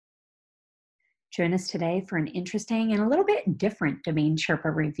Join us today for an interesting and a little bit different Domain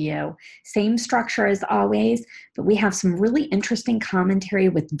Sherpa review. Same structure as always, but we have some really interesting commentary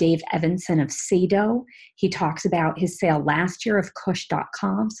with Dave Evanson of Sado. He talks about his sale last year of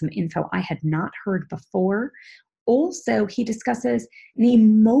Kush.com, some info I had not heard before. Also, he discusses an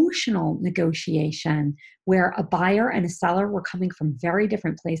emotional negotiation where a buyer and a seller were coming from very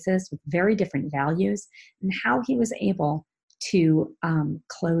different places with very different values, and how he was able to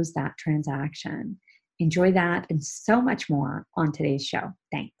close that transaction. Enjoy that and so much more on today's show.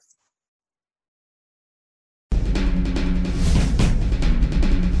 Thanks.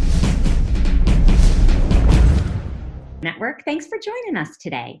 Network, thanks for joining us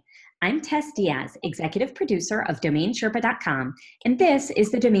today. I'm Tess Diaz, executive producer of DomainSherpa.com, and this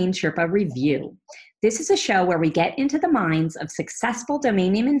is the Domain Sherpa Review. This is a show where we get into the minds of successful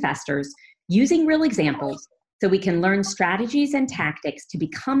domain name investors using real examples so we can learn strategies and tactics to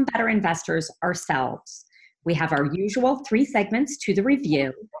become better investors ourselves. We have our usual 3 segments to the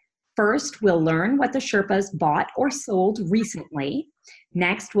review. First, we'll learn what the Sherpas bought or sold recently.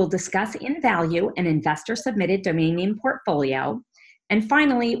 Next, we'll discuss in value an investor-submitted domain name portfolio. And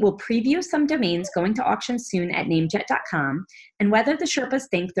finally, we'll preview some domains going to auction soon at namejet.com and whether the Sherpas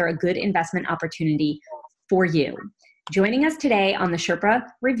think they're a good investment opportunity for you. Joining us today on the Sherpa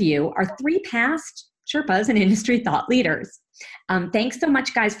Review are 3 past Sherpas and industry thought leaders. Thanks so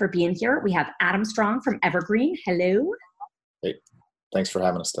much, guys, for being here. We have Adam Strong from Evergreen. Hello. Hey, thanks for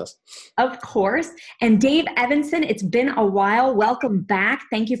having us, Tess. Of course. And Dave Evanson, it's been a while. Welcome back.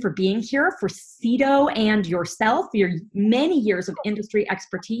 Thank you for being here, for Sado and yourself, for your many years of industry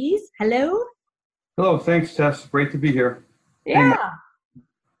expertise. Hello. Hello. Thanks, Tess. Great to be here. Yeah.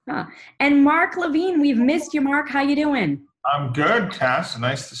 And Mark Levine, we've missed you, Mark. How you doing? I'm good, Tess.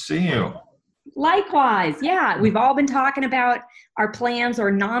 Nice to see you. Likewise, yeah. We've all been talking about our plans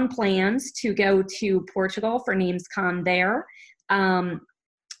or non-plans to go to Portugal for NamesCon there.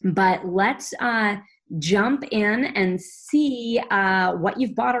 But let's jump in and see what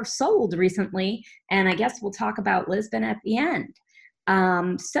you've bought or sold recently. And I guess we'll talk about Lisbon at the end.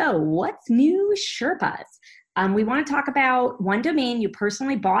 So what's new, Sherpas? We want to talk about one domain you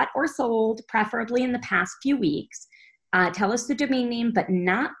personally bought or sold, preferably in the past few weeks. Tell us the domain name, but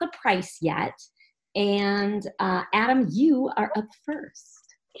not the price yet. And Adam, you are up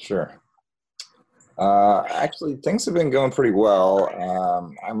first. Sure. Actually, things have been going pretty well.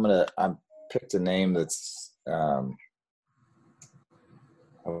 I picked a name that's. I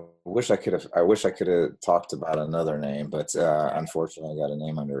wish I could have talked about another name, but unfortunately, I got a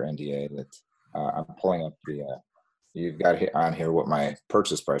name under NDA that I'm pulling up the. You've got on here what my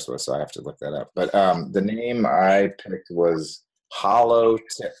purchase price was, so I have to look that up. But the name I picked was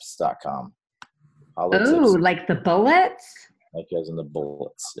HoloTips.com. Oh, like the bullets? Like as in the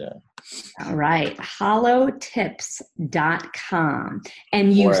bullets, yeah. All right, HoloTips.com.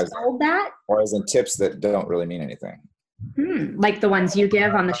 And you sold that? Or as in tips that don't really mean anything. Like the ones you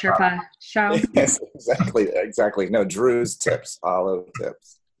give on the Sherpa show? Yes, exactly. No, Drew's tips,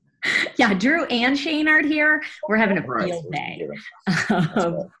 HoloTips. Yeah, Drew and Shane are here. We're having a field day.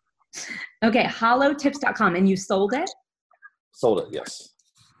 Okay, HoloTips.com. And you sold it? Sold it, yes.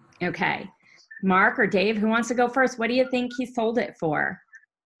 Okay. Mark or Dave, who wants to go first? What do you think he sold it for?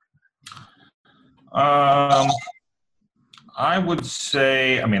 I would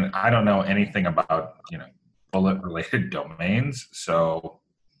say, I don't know anything about, bullet-related domains, so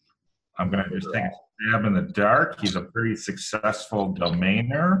I'm going to just take a stab in the dark. He's a pretty successful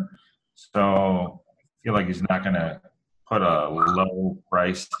domainer, so I feel like he's not going to put a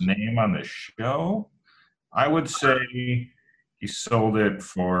low-priced name on the show. I would say he sold it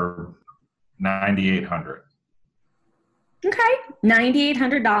for $9,800. Okay,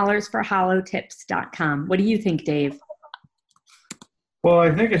 $9,800 for HoloTips.com. What do you think, Dave? Well,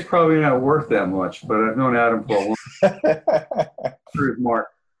 I think it's probably not worth that much, but I've known Adam for a long time. Here's Mark.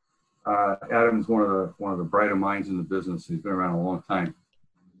 Adam's one of the brighter minds in the business. He's been around a long time,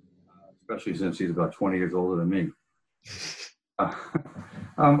 especially since he's about 20 years older than me.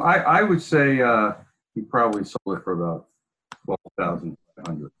 I would say he probably sold it for about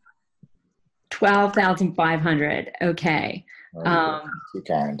 $12,500. $12,500. Okay. Too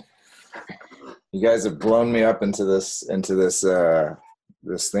kind. You guys have blown me up into this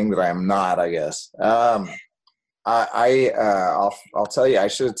this thing that I am not, I guess. I'll tell you, I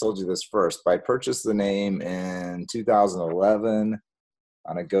should have told you this first, but I purchased the name in 2011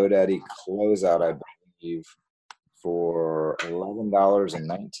 on a GoDaddy closeout, I believe, for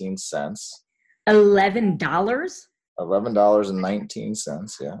 $11.19. $11?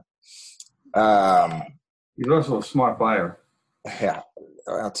 $11.19, yeah. He's also a smart buyer. Yeah.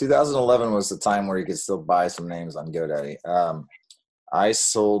 2011 was the time where you could still buy some names on GoDaddy. I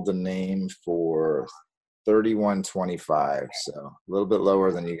sold the name for $31.25, so a little bit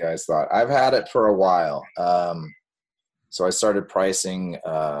lower than you guys thought. I've had it for a while, so I started pricing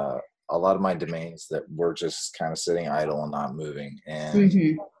a lot of my domains that were just kind of sitting idle and not moving, and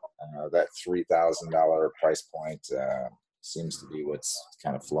that $3,000 price point seems to be what's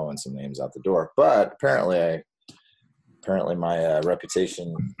kind of flowing some names out the door. But apparently my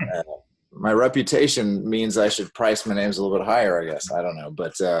reputation means I should price my names a little bit higher, I guess. I don't know.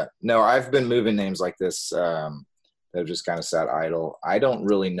 But no, I've been moving names like this that have just kind of sat idle. I don't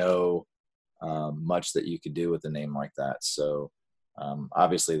really know much that you could do with a name like that. So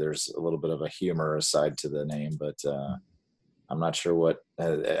obviously there's a little bit of a humorous side to the name, but I'm not sure what,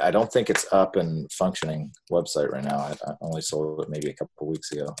 I don't think it's up and functioning website right now. I only sold it maybe a couple of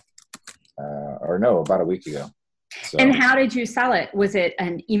weeks ago. Or no, about a week ago. So, and how did you sell it? Was it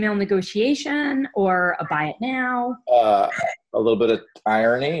an email negotiation or a buy it now? A little bit of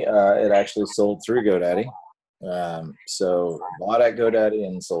irony. It actually sold through GoDaddy. So bought at GoDaddy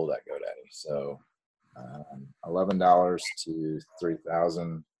and sold at GoDaddy. So $11 to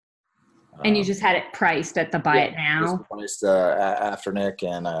 $3,000. And you just had it priced at the buy it now? Priced after Nick,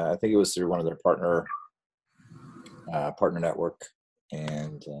 and I think it was through one of their partner network.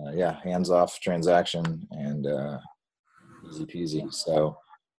 And hands-off transaction and easy peasy. So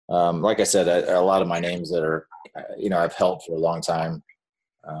like I said, a lot of my names that are, I've held for a long time,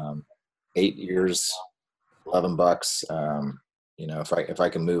 8 years, $11. If I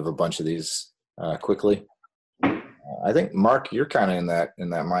can move a bunch of these quickly, I think Mark, you're kind of in that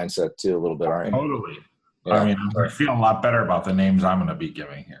mindset too, a little bit, aren't you? Totally. Yeah. I mean, I feel a lot better about the names I'm going to be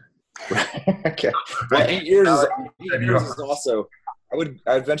giving here. Okay. Well, 8 years is also,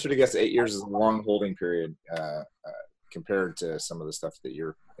 I'd venture to guess 8 years is a long holding period compared to some of the stuff that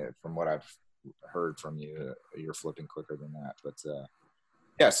you're, from what I've heard from you, you're flipping quicker than that. But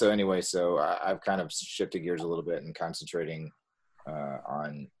so anyway, I've kind of shifted gears a little bit and concentrating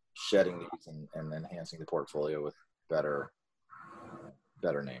on shedding these and enhancing the portfolio with better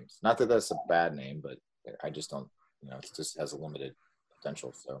names. Not that that's a bad name, but I just don't, it just has a limited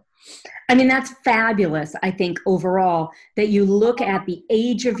potential. So, I mean, that's fabulous. I think overall that you look at the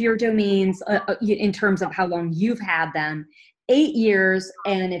age of your domains in terms of how long you've had them, 8 years.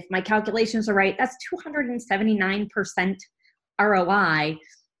 And if my calculations are right, that's 279% ROI.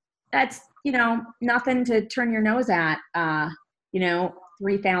 That's, nothing to turn your nose at,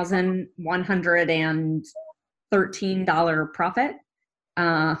 $3,113 profit.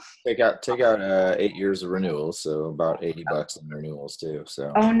 Take out 8 years of renewals, so about $80 in renewals too.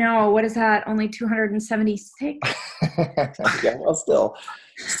 So oh no, what is that? Only 276. Yeah, well,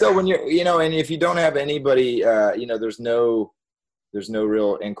 still when you're and if you don't have anybody, there's no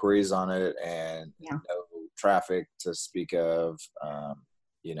real inquiries on it, and no traffic to speak of. I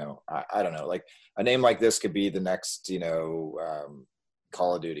don't know, like a name like this could be the next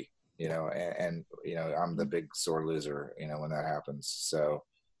Call of Duty. And I'm the big sore loser, when that happens. So,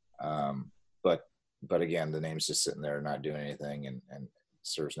 but again, the name's just sitting there, not doing anything, and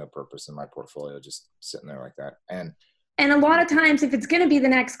serves no purpose in my portfolio, just sitting there like that. And a lot of times, if it's going to be the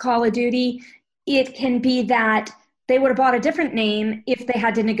next Call of Duty, it can be that they would have bought a different name if they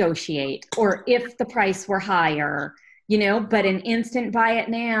had to negotiate or if the price were higher, but an instant buy it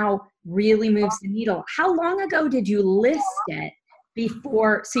now really moves the needle. How long ago did you list it?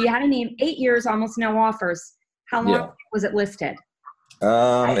 Before, so you had a name, 8 years, almost no offers. How long was it listed?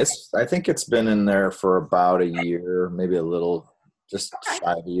 I think it's been in there for about a year, maybe a little, just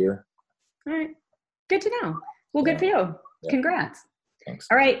shy of a year. All right, good to know. Well, good for you. Yeah. Congrats. Thanks.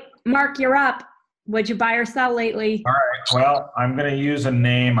 All right, Mark, you're up. What'd you buy or sell lately? All right. Well, I'm going to use a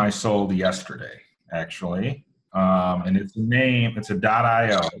name I sold yesterday, actually, and it's a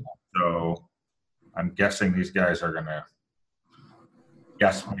 .io. So I'm guessing these guys are going to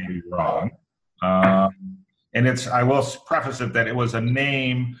guess maybe wrong. And I will preface it that it was a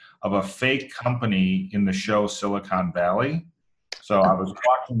name of a fake company in the show Silicon Valley. So I was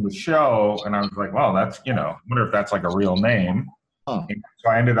watching the show and I was like, well, that's, I wonder if that's like a real name. So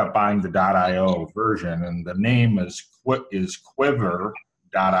I ended up buying the .io version, and the name is Quiver.io,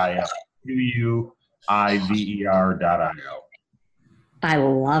 Quiver.io. I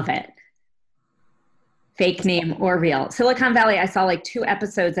love it. Fake name or real. Silicon Valley, I saw like 2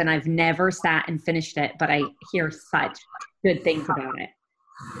 episodes and I've never sat and finished it, but I hear such good things about it.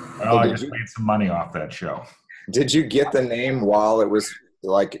 Well, I just made some money off that show. Did you get the name while it was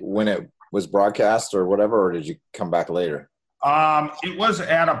like when it was broadcast or whatever, or did you come back later? It was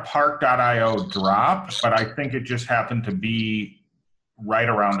at a Park.io drop, but I think it just happened to be right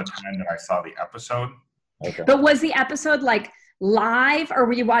around the time that I saw the episode. Okay. But was the episode like live, or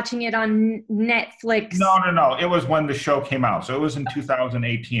were you watching it on Netflix? No. It was when the show came out. So it was in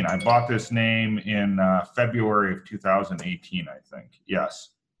 2018. I bought this name in February of 2018, I think. Yes.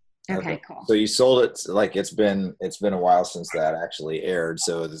 Okay, cool. So you sold it, like it's been a while since that actually aired.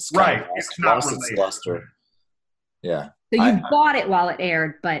 So it's Right. Kind of It's not lost its related. luster. Yeah. So you bought it while it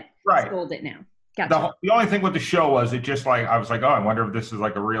aired, but Right. sold it now. Gotcha. The only thing with the show was it just like, I was like, oh, I wonder if this is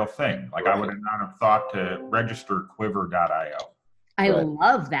like a real thing. Like I would have not have thought to register quiver.io. I Right.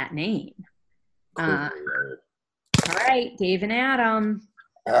 love that name. All right, Dave and Adam.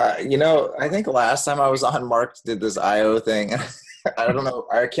 I think last time I was on, Mark did this IO thing. I don't know.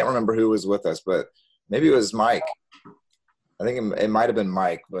 I can't remember who was with us, but maybe it was Mike. I think it might have been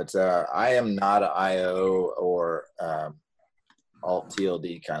Mike, but I am not an IO or alt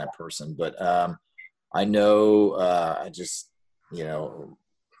TLD kind of person. But I know I just,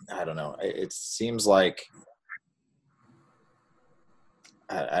 I don't know. It seems like,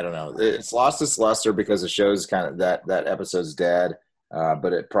 I don't know. It's lost its luster because the show's kind of that episode's dead.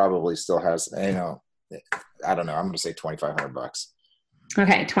 But it probably still has, I don't know. I'm going to say $2,500.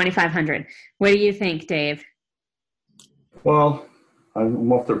 Okay, 2,500. What do you think, Dave? Well,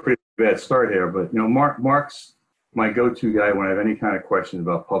 I'm off to a pretty bad start here, but Mark's my go-to guy when I have any kind of questions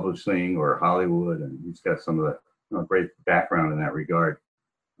about publishing or Hollywood, and he's got some of the great background in that regard.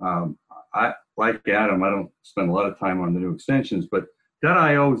 I like Adam. I don't spend a lot of time on the new extensions, but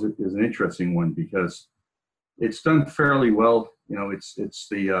 .io is an interesting one because it's done fairly well. It's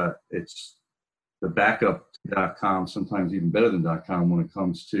the backup to .com, sometimes even better than .com when it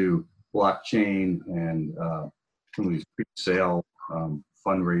comes to blockchain and some of these pre-sale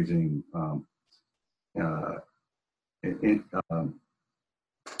fundraising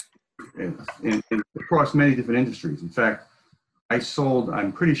across many different industries. In fact,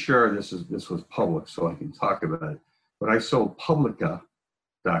 I'm pretty sure this was public, so I can talk about it, but I sold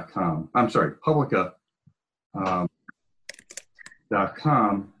Publica.com. I'm sorry, Publica.com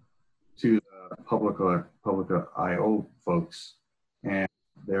to the Publica.io folks, and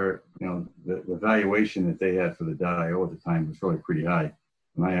the valuation that they had for the .io at the time was really pretty high,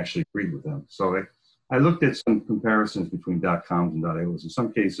 and I actually agreed with them. So I looked at some comparisons between .coms and .ios. In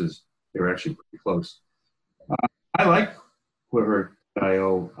some cases, they were actually pretty close. I like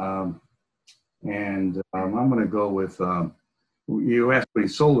Quiver.io, and I'm going to go with, you asked what he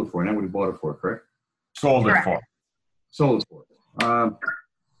sold it for, not what he bought it for, correct? Sold it Correct. for. Sold it for.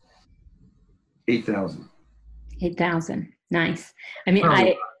 8,000. 8,000. Nice. I mean,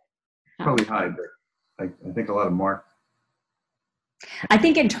 Probably high, but I think a lot of Mark. I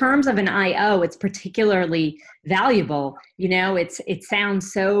think in terms of an IO, it's particularly valuable. It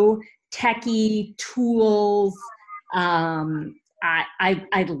sounds so techy, tools. I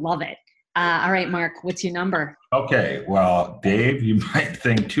love it. All right, Mark, what's your number? Okay. Well, Dave, you might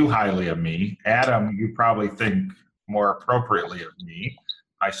think too highly of me. Adam, you probably think more appropriately of me.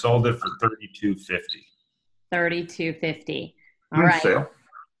 I sold it for $3,250. $3,250. All right. Sale.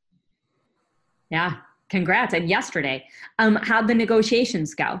 Yeah. Congrats. And yesterday, how'd the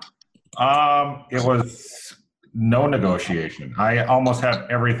negotiations go? It was no negotiation. I almost have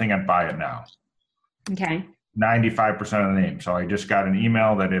everything at Buy It Now. Okay. 95% of the name. So I just got an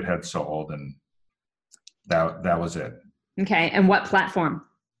email that it had sold, and that was it. Okay. And what platform?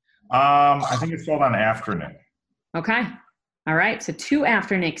 I think it sold on Afternic. Okay. All right. So 2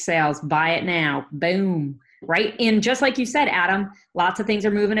 Afternic sales. Buy It Now. Boom. Right in, just like you said, Adam, lots of things are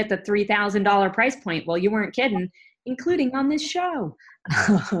moving at the $3,000 price point. Well, you weren't kidding, including on this show.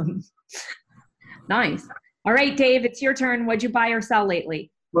 Nice. All right, Dave, it's your turn. What'd you buy or sell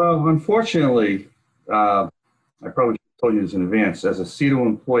lately? Well, unfortunately, I probably told you this in advance. As a CETO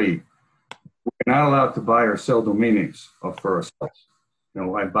employee, we're not allowed to buy or sell domain names for ourselves.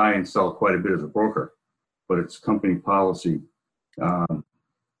 I buy and sell quite a bit as a broker, but it's company policy.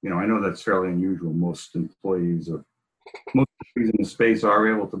 I know that's fairly unusual. Most employees in the space are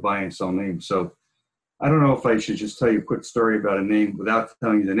able to buy and sell names. So I don't know if I should just tell you a quick story about a name without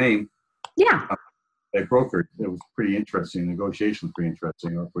telling you the name. Yeah. I brokered. It was pretty interesting. The negotiation was pretty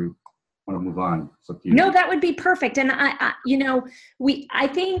interesting. Or if we want to move on, it's up to you. No, that would be perfect. And I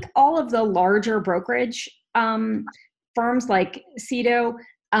think all of the larger brokerage firms like CETO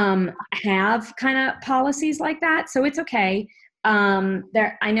have kind of policies like that. So it's okay.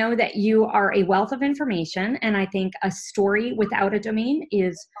 I know that you are a wealth of information, and I think a story without a domain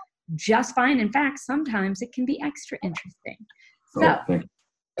is just fine. In fact, sometimes it can be extra interesting. So,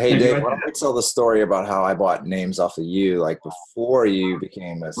 Hey, And you Dave, went why to don't we tell the story about how I bought names off of you, like before you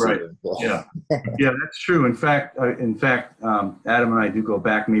became a Right. CEO? Yeah. Yeah, that's true. In fact, Adam and I do go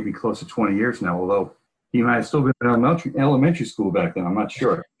back maybe close to 20 years now, although he might have still been in elementary school back then. I'm not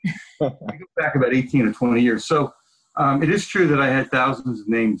sure. We go back about 18 or 20 years. So it is true that I had thousands of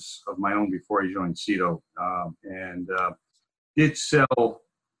names of my own before I joined CETO, and did sell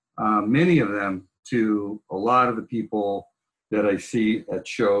many of them to a lot of the people that I see at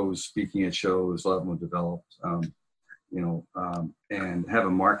shows, speaking at shows. A lot of them were developed, and have a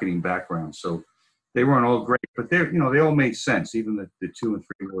marketing background. So they weren't all great, but they all made sense. Even the 2 and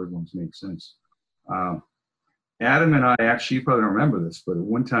 3 word ones made sense. Adam and I, actually, you probably don't remember this, but at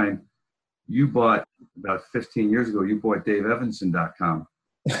one time you bought, about 15 years ago, you bought DaveEvanson.com.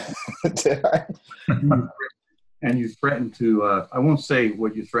 Did I? And you threatened to, I won't say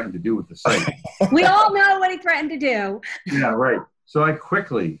what you threatened to do with the site. We all know what he threatened to do. Yeah, right. So I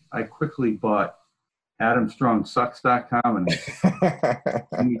quickly bought AdamStrongSucks.com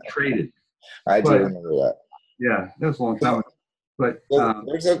and we traded. I do But- remember that. Yeah, that was a long time ago. But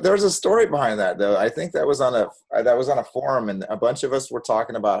There's a story behind that, though. I think that was on a forum, and a bunch of us were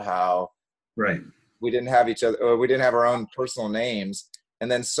talking about how right. we didn't have each other, or we didn't have our own personal names,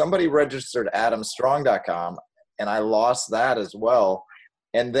 and then somebody registered AdamStrong.com, and I lost that as well.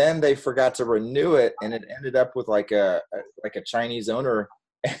 And then they forgot to renew it, and it ended up with like a Chinese owner,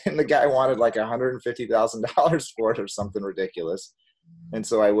 and the guy wanted like $150,000 for it or something ridiculous. And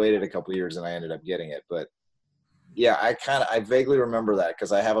so I waited a couple of years, and I ended up getting it. But yeah, I vaguely remember that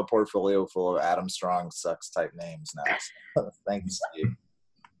because I have a portfolio full of Adam Strong Sucks type names now. So, thanks, Steve.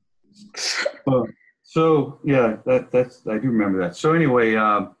 So yeah, that's I do remember that. So anyway,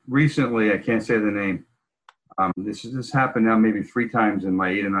 recently, I can't say the name. This happened now maybe 3 times in my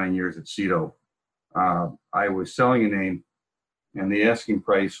 8 or 9 years at CETO. I was selling a name, and the asking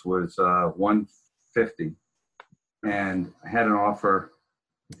price was $150, and I had an offer.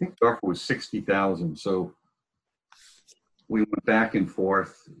 I think the offer was $60,000. So we went back and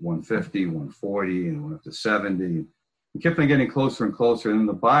forth, 150, 140, and went up to 70. We kept on getting closer and closer, and then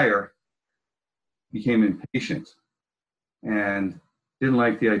the buyer became impatient and didn't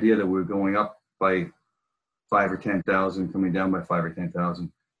like the idea that we were going up by 5 or 10,000, coming down by 5 or 10,000.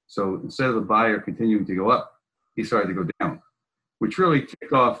 So instead of the buyer continuing to go up, he started to go down, which really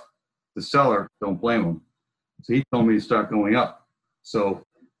ticked off the seller. Don't blame him. So he told me to start going up. So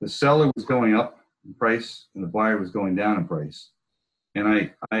the seller was going up in price, and the buyer was going down in price. And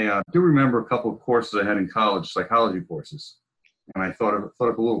I do remember a couple of courses I had in college, psychology courses, and I thought of a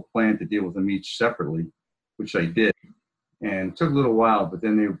little plan to deal with them each separately, which I did. And it took a little while, but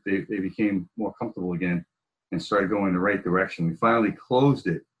then they became more comfortable again and started going in the right direction. We finally closed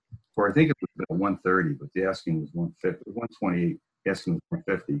it for, I think it was about 130, but the asking was 150, 128. The asking was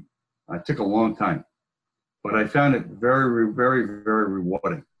 150. It took a long time, but I found it very, very, very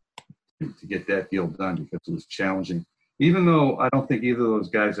rewarding to get that deal done because it was challenging. Even though I don't think either of those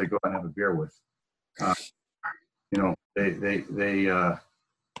guys I go out and have a beer with, they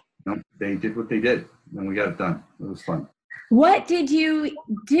did what they did, and we got it done. It was fun. What did you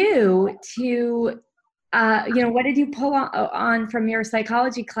do to, what did you pull on from your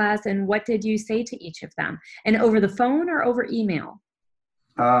psychology class, and what did you say to each of them? And over the phone or over email?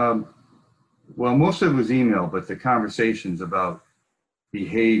 Well, most of it was email, but the conversations about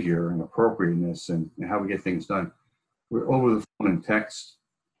behavior and appropriateness and how we get things done were over the phone and text.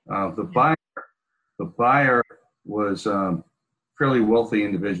 The buyer was a fairly wealthy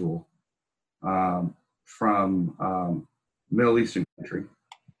individual from Middle Eastern country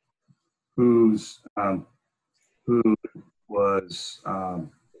who was kind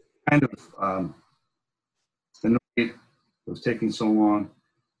of annoyed it was taking so long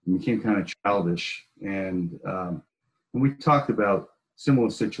and became kind of childish. And we talked about similar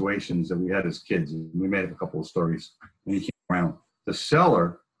situations that we had as kids, and we made up a couple of stories, and he came around. The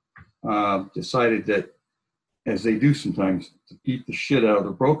seller decided that, as they do sometimes, to beat the shit out of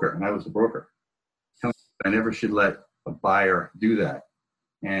the broker, and I was the broker. I never should let a buyer do that.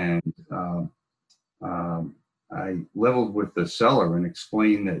 And I leveled with the seller and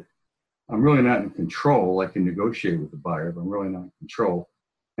explained that I'm really not in control. I can negotiate with the buyer, but I'm really not in control.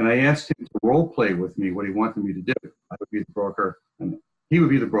 And I asked him to role play with me what he wanted me to do. I would be the broker, and he would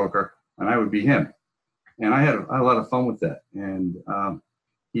be the broker, and I would be him. And I had a lot of fun with that. And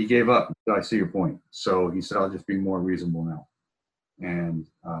he gave up. I see your point. So he said, I'll just be more reasonable now. And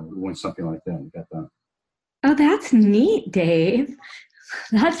we went something like that and got done. Oh, that's neat, Dave.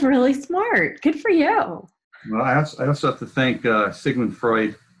 That's really smart. Good for you. Well, I also have to thank Sigmund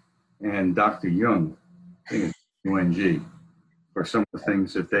Freud and Dr. Jung, I think it's UNG, or some of the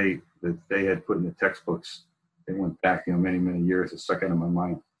things that they had put in the textbooks. They went back, many, many years. It stuck out of my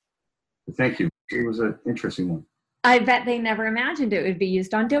mind. But thank you. It was an interesting one. I bet they never imagined it would be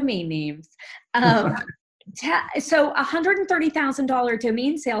used on domain names. So $130,000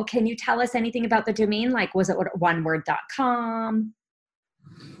 domain sale, can you tell us anything about the domain? Like, was it oneword.com?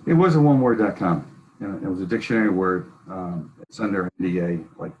 It was a oneword.com. It was a dictionary word. It's under NDA,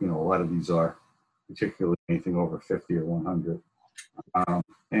 like, a lot of these are, particularly anything over 50 or 100.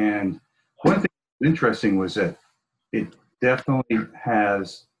 And one thing that was interesting was that it definitely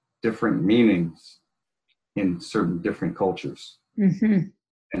has different meanings in certain different cultures. Mm-hmm.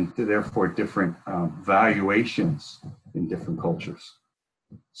 And therefore different valuations in different cultures.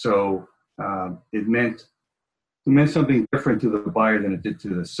 So it meant something different to the buyer than it did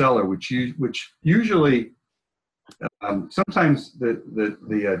to the seller, which usually sometimes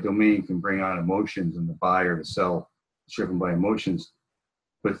the domain can bring on emotions, and the buyer to sell is driven by emotions.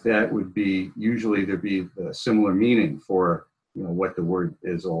 But that would be usually there'd be a similar meaning for what the word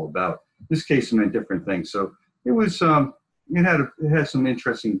is all about. This case meant different things. So it was. It had some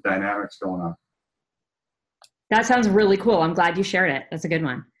interesting dynamics going on. That sounds really cool. I'm glad you shared it. That's a good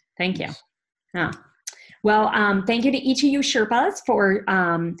one. Thank you. Yeah. Well, thank you to each of you Sherpas for,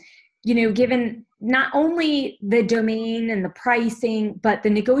 given not only the domain and the pricing, but the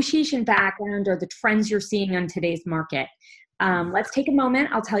negotiation background or the trends you're seeing on today's market. Let's take a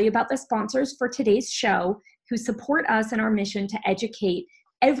moment. I'll tell you about the sponsors for today's show who support us in our mission to educate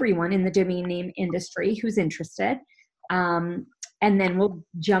everyone in the domain name industry who's interested. And then we'll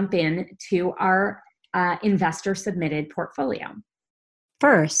jump in to our investor submitted portfolio.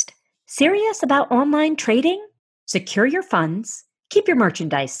 First, serious about online trading? Secure your funds, keep your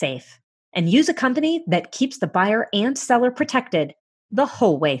merchandise safe, and use a company that keeps the buyer and seller protected the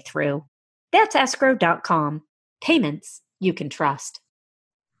whole way through. That's escrow.com. Payments you can trust.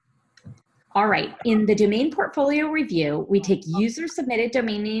 All right. In the domain portfolio review, we take user-submitted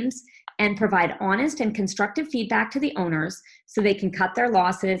domain names and provide honest and constructive feedback to the owners so they can cut their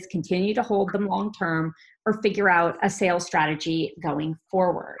losses, continue to hold them long-term, or figure out a sales strategy going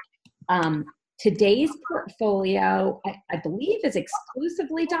forward. Today's portfolio, I believe, is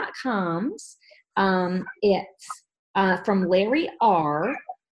exclusively.com's. It's from Larry R.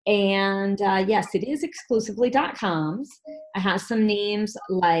 And yes, it is exclusively.com's. It has some names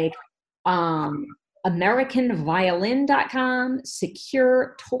like AmericanViolin.com,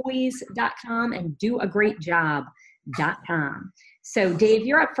 SecureToys.com, and DoAGreatJob.com. So Dave,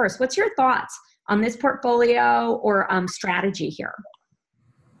 you're up first. What's your thoughts on this portfolio or strategy here?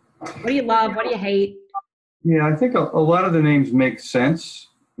 What do you love? What do you hate? Yeah, I think a lot of the names make sense.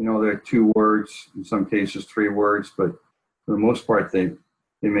 They're 2 words, in some cases 3 words, but for the most part, they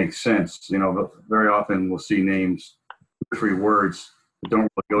make sense. Very often we'll see names, 3 words that don't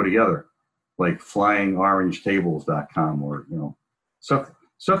really go together, like FlyingOrangeTables.com or, stuff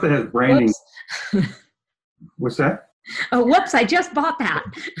that has branding. What's that? Oh, whoops, I just bought that.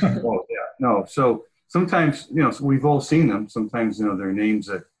 Oh, yeah. No, so sometimes, we've all seen them. Sometimes, they're names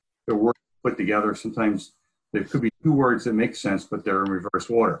that they're words put together. Sometimes there could be 2 words that make sense, but they're in reverse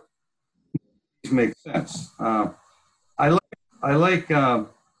order. These make sense. I like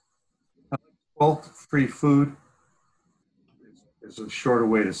salt-free food. Is a shorter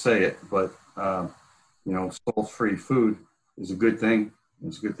way to say it, but salt-free food is a good thing.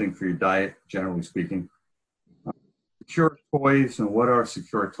 It's a good thing for your diet, generally speaking. Secure toys, and what are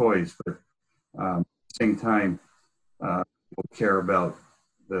secure toys? But at the same time, people care about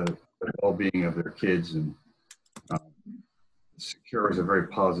the well-being of their kids, and secure is a very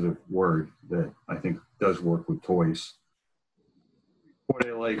positive word that I think does work with toys. What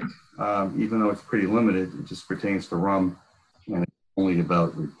I like, even though it's pretty limited, it just pertains to rum, and it's only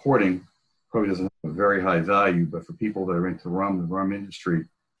about reporting. Probably doesn't have a very high value, but for people that are into rum, the rum industry,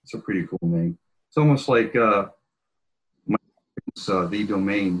 it's a pretty cool name. It's almost like the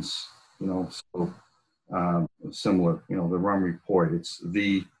domains, so similar. The rum report. It's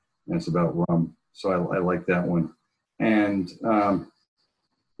and it's about rum. So I like that one. And I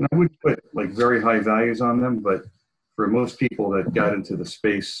would put like very high values on them, but for most people that got into the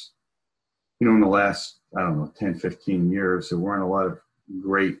space, in the last, 10, 15 years, there weren't a lot of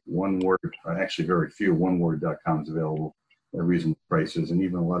great one-word, actually very few oneword.coms available at reasonable prices, and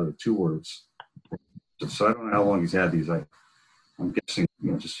even a lot of the 2 words. So I don't know how long he's had these. I'm guessing,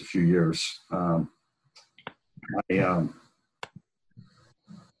 just a few years. I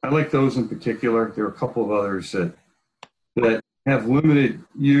like those in particular. There are a couple of others that have limited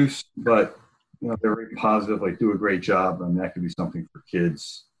use, but they're very positive. Like do a great job, and that could be something for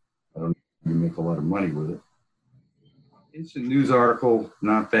kids. I don't know if you make a lot of money with it. Instant news article,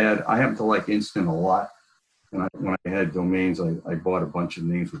 not bad. I happen to like Instant a lot. And when I had domains, I bought a bunch of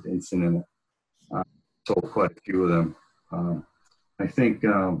names with Instant in it. Sold quite a few of them. I think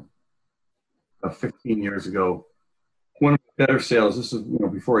about 15 years ago, one of the better sales, this is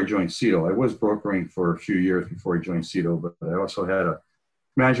before I joined CETO. I was brokering for a few years before I joined CETO, but I also had a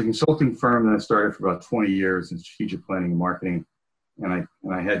management consulting firm that I started for about 20 years in strategic planning and marketing. And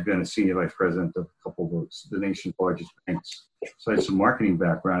I had been a senior vice president of a couple of the nation's largest banks. So I had some marketing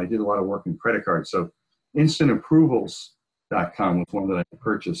background. I did a lot of work in credit cards. So InstantApprovals.com was one that I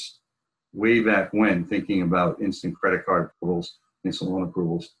purchased way back when, thinking about instant credit card approvals, instant loan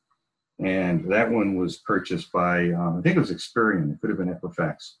approvals. And that one was purchased by, I think it was Experian. It could have been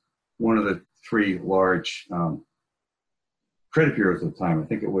Equifax, one of the three large credit bureaus at the time. I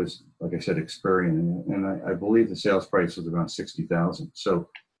think it was, like I said, Experian, and I believe the sales price was around $60,000. So,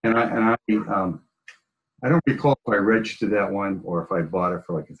 I don't recall if I registered that one or if I bought it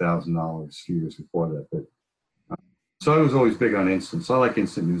for like $1,000 a few years before that. But so I was always big on instant. So I like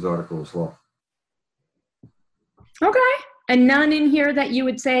instant news articles as well. Okay, and none in here that you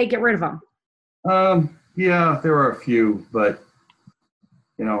would say get rid of them. Yeah, there are a few, but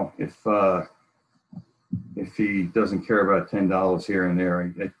if he doesn't care about $10 here and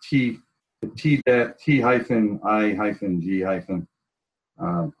there, T-I-G-, I'd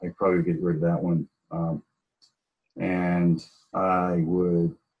probably get rid of that one. And I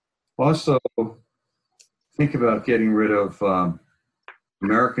would also think about getting rid of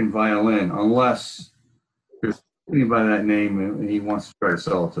American Violin, unless there's somebody by that name and he wants to try to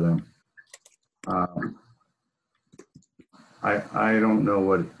sell it to them. I don't know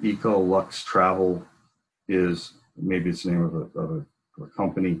what Eco Lux Travel is. Maybe it's the name of a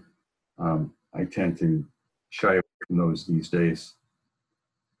company. I tend to shy away from those these days.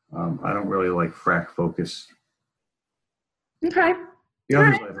 I don't really like Frac Focus. Okay.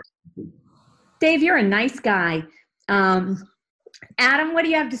 Dave, you're a nice guy. Adam, what do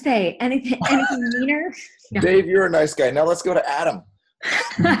you have to say? Anything meaner? No. Dave, you're a nice guy. Now let's go to Adam.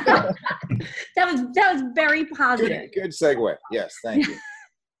 that was very positive. Good segue. Yes, thank you.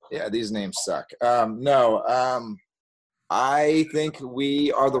 Yeah, these names suck. I think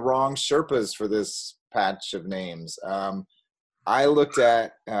we are the wrong Sherpas for this patch of names. I looked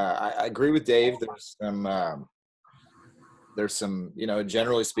at. I agree with Dave. There's some.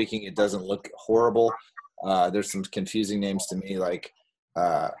 Generally speaking, it doesn't look horrible. There's some confusing names to me. Like,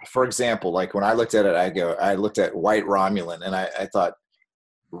 for example, like when I looked at it, I looked at White Romulan, and I thought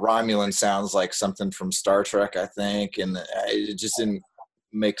Romulan sounds like something from Star Trek, I think, and it just didn't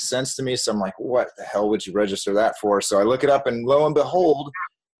make sense to me. So I'm like, what the hell would you register that for? So I look it up, and lo and behold,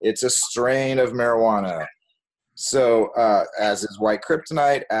 it's a strain of marijuana. So as is White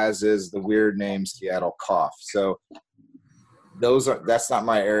Kryptonite, as is the weird name Seattle Cough. So that's not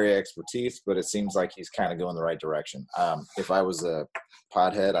my area of expertise, but it seems like he's kind of going the right direction. If I was a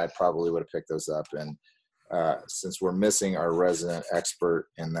pothead, I probably would have picked those up. And since we're missing our resident expert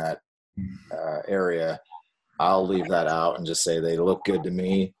in that area, I'll leave that out and just say they look good to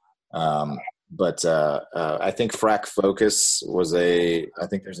me. But I think Frac Focus I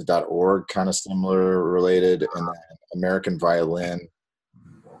think there's a .org kind of similar related, and then American Violin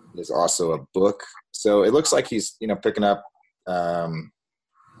is also a book. So it looks like he's, picking up,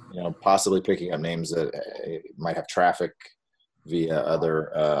 possibly picking up names that might have traffic via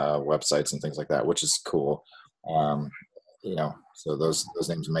other websites and things like that, which is cool. So those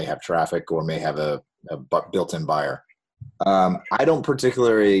names may have traffic or may have a built-in buyer. I don't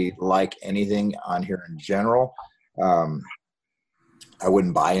particularly like anything on here in general. I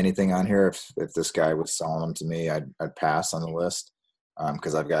wouldn't buy anything on here if this guy was selling them to me. I'd pass on the list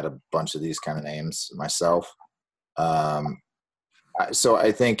because I've got a bunch of these kind of names myself. So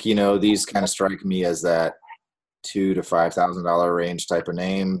I think these kind of strike me as that $2,000 to $5,000 range type of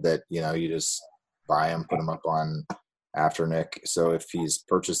name that you just buy them, put them up on Afternic. So if he's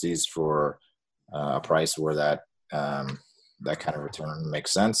purchased these for a price where that kind of return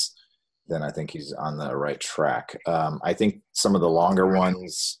makes sense, then I think he's on the right track. I think some of the longer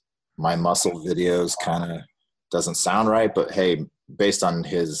ones, My Muscle Videos, kind of doesn't sound right, but hey, based on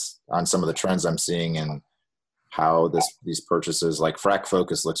some of the trends I'm seeing and how these purchases, like Frac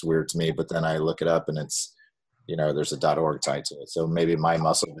Focus looks weird to me, but then I look it up and it's, there's a .org tied to it. So maybe My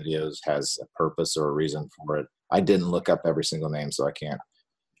Muscle Videos has a purpose or a reason for it. I didn't look up every single name, so I can't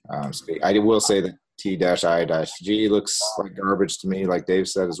speak. I will say that T-I-G looks like garbage to me, like Dave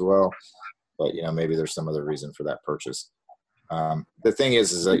said as well. But, maybe there's some other reason for that purchase. The thing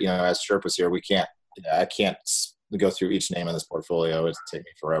is that, as Sherpas here, I can't go through each name in this portfolio. It'd take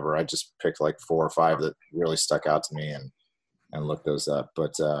me forever. I just picked like 4 or 5 that really stuck out to me. And and look those up.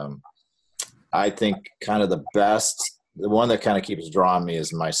 But I think kind of the one that kind of keeps drawing me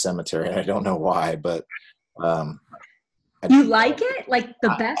is My Cemetery. I don't know why, but you like it? Like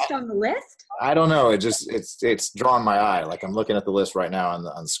the best on the list? I don't know. It's drawn my eye. Like I'm looking at the list right now on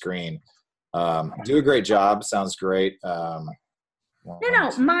the screen. Do a great job. Sounds great. No,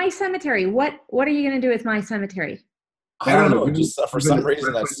 My Cemetery. What are you going to do with My Cemetery? I don't know. Just for some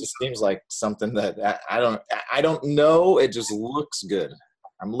reason, that just seems like something that I don't know. It just looks good.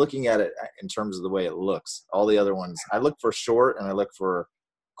 I'm looking at it in terms of the way it looks. All the other ones, I look for short and I look for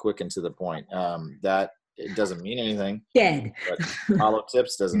quick and to the point. That it doesn't mean anything. Dead. But hollow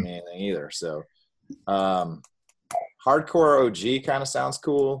tips doesn't mean anything either. So, hardcore OG kind of sounds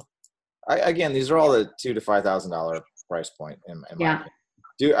cool. Again, these are all the $2,000 to $5,000 price point. In my opinion.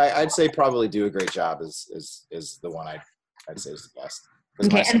 I'd say probably Do a Great Job is the one I'd say is the best.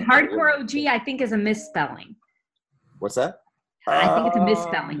 Okay, and hardcore OG I think is a misspelling. What's that? I think it's a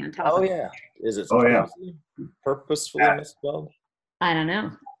misspelling on top. Oh of it. Yeah, is it? Purposefully misspelled? I don't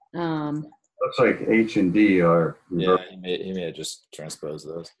know. Looks like H and D are. Yeah, he may have just transposed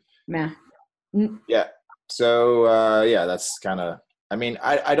those. Yeah. Yeah. So that's kind of. I mean,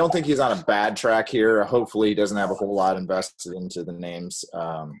 I don't think he's on a bad track here. Hopefully, he doesn't have a whole lot invested into the names.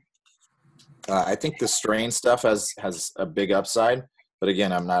 I think the strain stuff has a big upside, but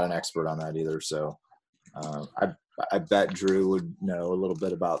again, I'm not an expert on that either. So I bet Drew would know a little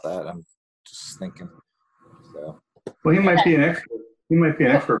bit about that. I'm just thinking. So. Well, he might be an expert. He might be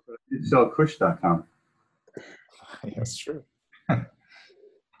an expert, but he sell Kush.com. That's true.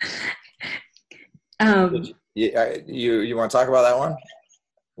 You want to talk about that one?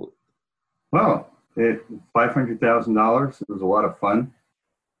 Well, $500,000. It was a lot of fun.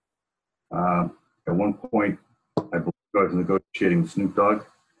 At one point, I believe I was negotiating with Snoop Dogg.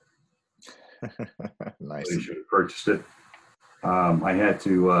 Nice. I should have purchased it. I had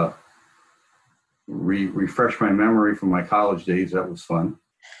to refresh my memory from my college days. That was fun.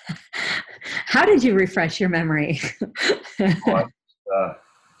 How did you refresh your memory?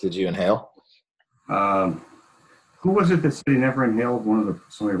 Did you inhale? Who was it that said he never inhaled?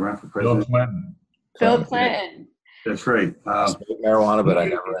 Somebody ran for president. Bill Clinton. That's right. Smoked marijuana, but I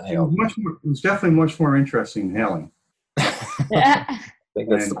never inhaled. It was definitely much more interesting inhaling. I think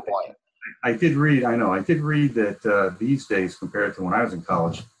that's the point. I did read that these days, compared to when I was in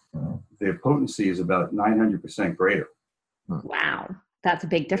college, the potency is about 900% greater. Wow, that's a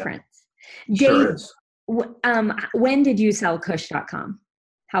big difference. Yeah. Dave, Sure is. When did you sell Kush.com?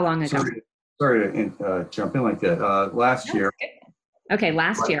 How long ago? Sorry to jump in like that. Last year. Okay,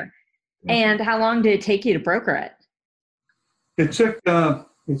 last year. And how long did it take you to broker it? It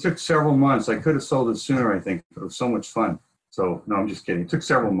took several months. I could have sold it sooner, I think, but it was so much fun. So, no, I'm just kidding. It took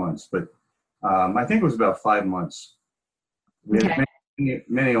several months, but I think it was about 5 months. We had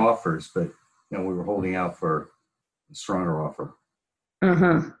many offers, but we were holding out for a stronger offer.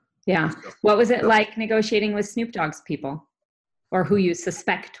 Yeah. What was it like negotiating with Snoop Dogg's people, or who you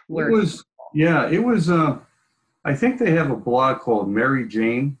suspect were? It was. I think they have a blog called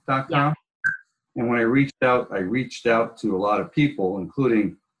MaryJane.com. Yeah. And when I reached out to a lot of people,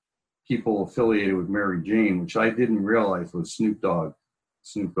 including people affiliated with Mary Jane, which I didn't realize was Snoop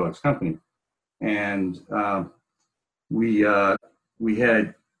Dogg's company. And we had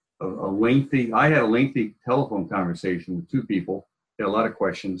I had a lengthy telephone conversation with two people. They had a lot of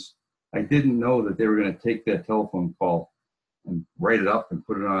questions. I didn't know that they were going to take that telephone call and write it up and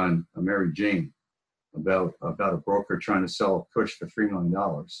put it on a Mary Jane about a broker trying to sell a Kush for $3 million.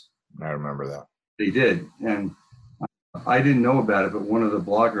 I remember that. They did. And I didn't know about it, but one of the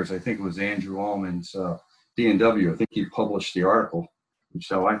bloggers, I think it was Andrew Allman's D&W, I think he published the article, which is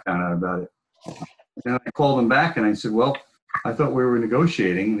how I found out about it. And I called them back and I said, well, I thought we were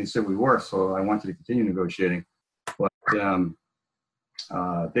negotiating. And they said we were, so I wanted to continue negotiating. But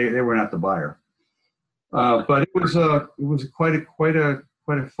they were not the buyer. But it was quite a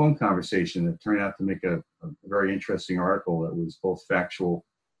phone conversation that turned out to make a very interesting article that was both factual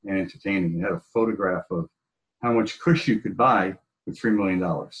and entertaining. It had a photograph of how much Kush you could buy for $3 million.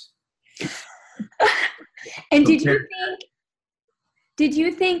 And did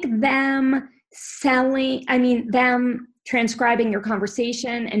you think them transcribing your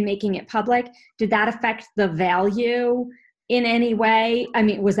conversation and making it public, did that affect the value in any way? I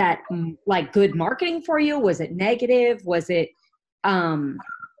mean, was that like good marketing for you? Was it negative? Was it,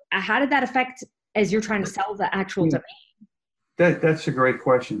 how did that affect as you're trying to sell the actual domain? That's a great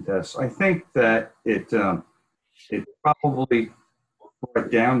question, Tess. I think that it probably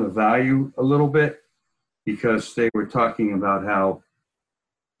brought down the value a little bit because they were talking about how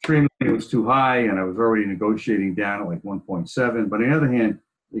 $3 million was too high, and I was already negotiating down at like 1.7. But on the other hand,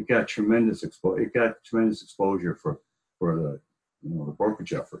 it got tremendous exposure for the the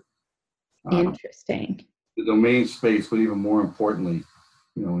brokerage effort. Interesting. The domain space, but even more importantly,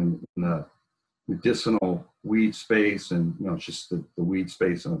 in the medicinal weed space, and just the weed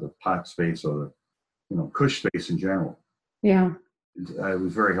space or the pot space or the kush space in general. Yeah. It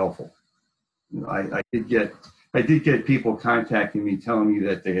was very helpful. I did get people contacting me telling me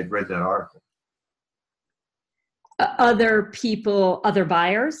that they had read that article. Other people, other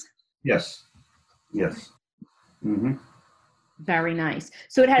buyers? Yes. Mm-hmm. Very nice.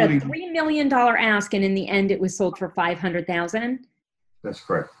 So it had a $3 million ask, and in the end, it was sold for $500,000. That's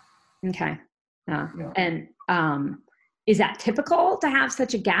correct. Okay. Yeah. And is that typical to have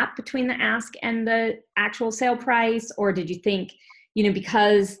such a gap between the ask and the actual sale price, or did you think,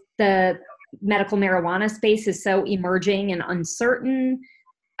 because the medical marijuana space is so emerging and uncertain?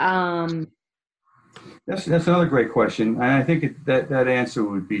 That's another great question, and I think that answer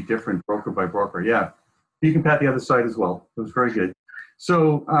would be different broker by broker. Yeah. You can pat the other side as well. It was very good.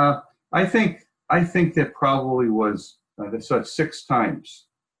 So I think that probably was so 6 times.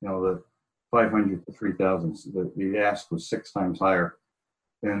 The 500 to 3,000. The ask was 6 times higher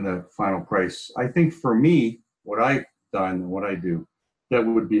than the final price. I think for me, what I've done and what I do, that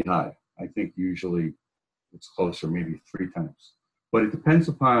would be high. I think usually it's closer, maybe 3 times. But it depends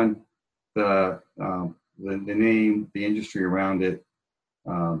upon the name, the industry around it.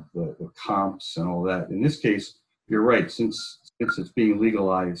 The comps and all that. In this case, you're right. Since it's being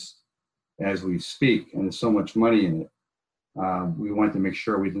legalized as we speak, and there's so much money in it, we wanted to make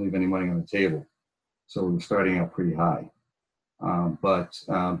sure we didn't leave any money on the table. So we were starting out pretty high. But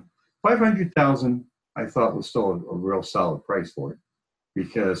 500,000, I thought was still a real solid price for it,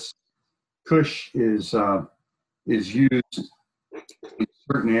 because Kush is used in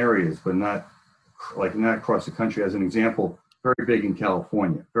certain areas, but not across the country. As an example, very big in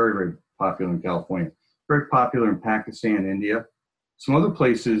California, very, very popular in California, very popular in Pakistan, India. Some other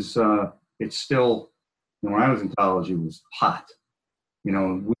places, it's still, when I was in college, it was pot.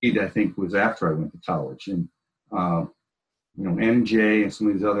 Weed, I think, was after I went to college. And, MJ and some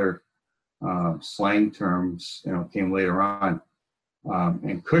of these other slang terms, came later on.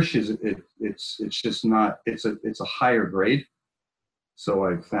 And Kush it's just not, it's a higher grade. So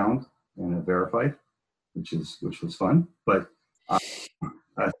I found and I verified, which was fun, but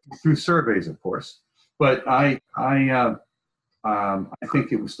through surveys, of course. But I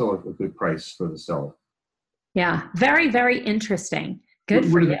think it was still a good price for the seller. Yeah, very, very interesting.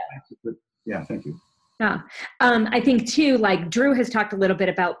 Good for you. Yeah, thank you. Yeah, I think too, like Drew has talked a little bit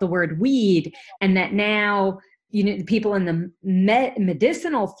about the word weed, and that now people in the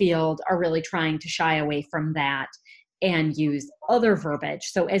medicinal field are really trying to shy away from that and use other verbiage.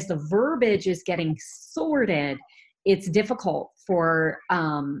 So as the verbiage is getting sorted, it's difficult for,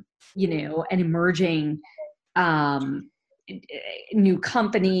 an emerging new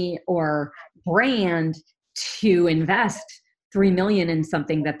company or brand to invest $3 million in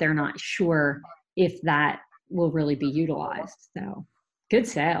something that they're not sure if that will really be utilized. So good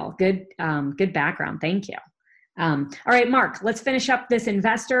sale, good background. Thank you. All right, Mark, let's finish up this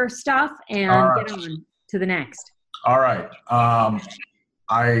investor stuff and get on to the next. All right.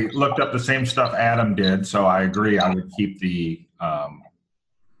 I looked up the same stuff Adam did, so I agree. I would keep the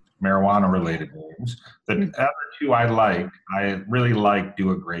marijuana-related names. The other 2 I really like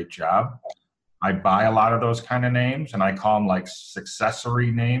Do a Great Job. I buy a lot of those kind of names, and I call them like successory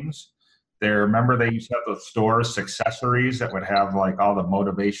names. Remember they used to have those stores, Successories, that would have like all the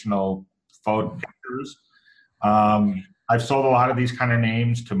motivational photo pictures. I've sold a lot of these kind of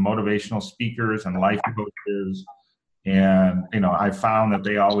names to motivational speakers and life coaches. And, I found that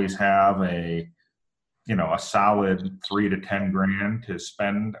they always have a solid $3 to $10 grand to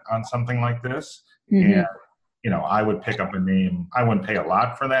spend on something like this. Mm-hmm. And, I would pick up a name. I wouldn't pay a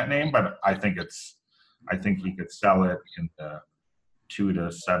lot for that name, but I think you could sell it in the 2,000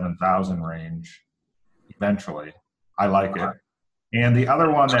 to 7,000 range eventually. I like it. And the other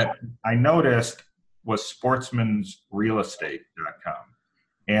one that I noticed was sportsmansrealestate.com.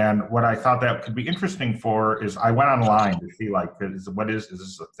 And what I thought that could be interesting for is I went online to see is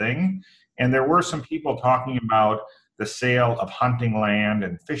this a thing? And there were some people talking about the sale of hunting land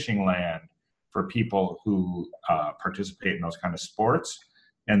and fishing land for people who participate in those kind of sports.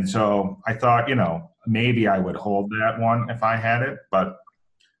 And so I thought, maybe I would hold that one if I had it, but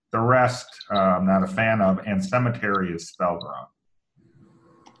the rest I'm not a fan of, and cemetery is spelled wrong.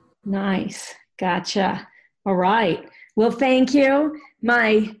 Nice. Gotcha. All right. Well, thank you.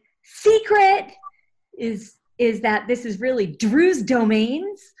 My secret is that this is really Drew's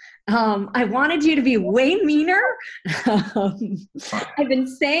Domains. I wanted you to be way meaner. I've been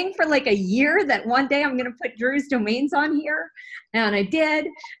saying for like a year that one day I'm going to put Drew's domains on here, and I did.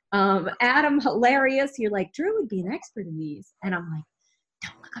 Adam, hilarious. You're like, Drew would be an expert in these. And I'm like,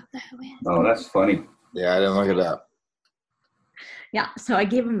 don't look up the who is. Oh, that's funny. Yeah, I didn't look it up. Yeah, so I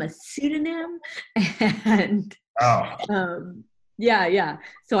gave him a pseudonym, and yeah.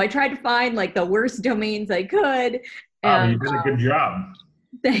 So I tried to find like the worst domains I could. You did a good job.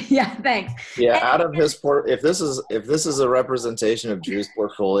 Yeah, thanks. Yeah, out of his if this is a representation of Drew's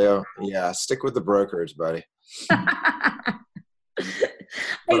portfolio, yeah, stick with the brokerage, buddy. I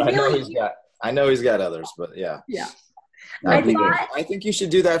know he's got others, but yeah. Yeah. I think you should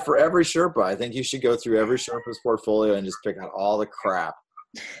do that for every Sherpa. I think you should go through every Sherpa's portfolio and just pick out all the crap.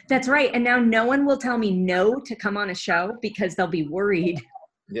 That's right. And now no one will tell me no to come on a show because they'll be worried.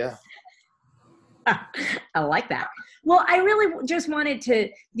 Yeah. I like that. Well, I really just wanted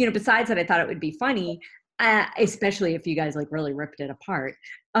to, besides that, I thought it would be funny, especially if you guys like really ripped it apart.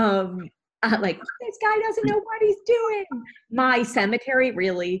 Like, this guy doesn't know what he's doing. My cemetery,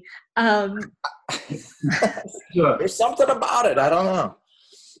 really. There's something about it. I don't know.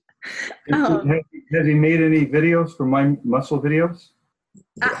 Has he made any videos for My Muscle videos?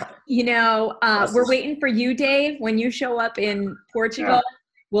 We're waiting for you, Dave. When you show up in Portugal,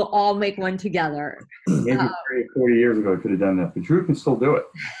 we'll all make one together. Maybe 30 or 40 years ago, I could have done that, but Drew can still do it.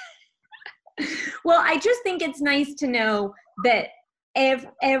 Well, I just think it's nice to know that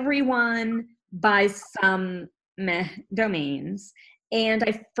everyone buys some domains, and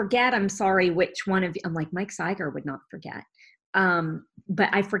I forget, I'm sorry, which one of you, I'm like, Mike Seiger would not forget. But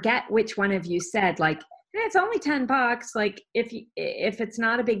I forget which one of you said, like, it's only $10. Like, if it's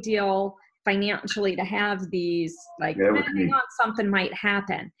not a big deal financially to have these, like, depending on something might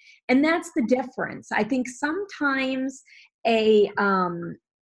happen. And that's the difference. I think sometimes a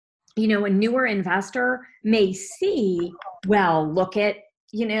newer investor may see, well, look at,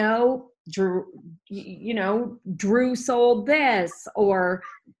 Drew sold this, or,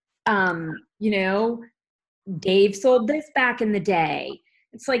 Dave sold this back in the day.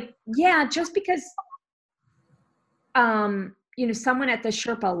 It's like, yeah, just because, someone at the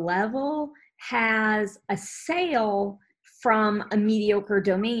Sherpa level has a sale from a mediocre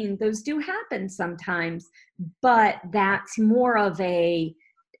domain, those do happen sometimes, but that's more of an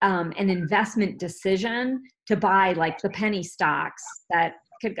investment decision to buy like the penny stocks that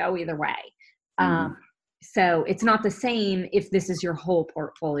could go either way. So it's not the same if this is your whole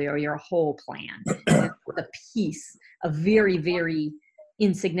portfolio, your whole plan. A piece, a very, very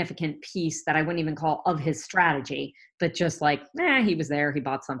insignificant piece that I wouldn't even call of his strategy, but just like, he was there, he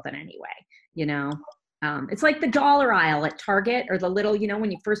bought something anyway, It's like the dollar aisle at Target, or the little,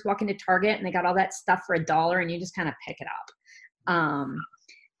 when you first walk into Target and they got all that stuff for $1 and you just kind of pick it up.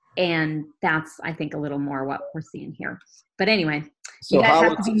 And that's, I think, a little more what we're seeing here. But anyway, so you guys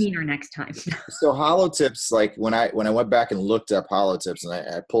have to be meaner next time. So HoloTips, like when I went back and looked up HoloTips, and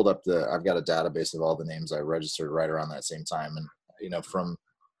I pulled up I've got a database of all the names I registered right around that same time. And, from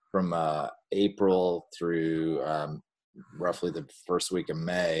April through roughly the first week of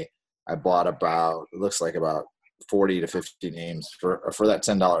May, I bought about 40 to 50 names for that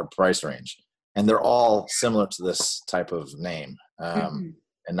 $10 price range. And they're all similar to this type of name.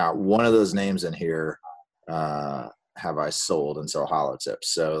 And not one of those names in here have I sold until HoloTips.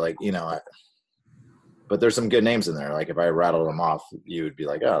 So but there's some good names in there. Like if I rattled them off, you would be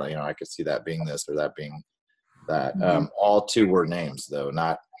like, oh, I could see that being this or that being that. All 2-word names though,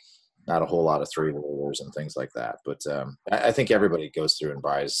 not a whole lot of 3-worders and things like that. But I think everybody goes through and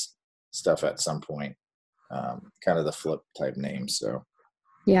buys stuff at some point, kind of the flip type names. So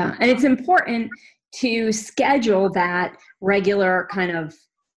yeah, and it's important to schedule that regular kind of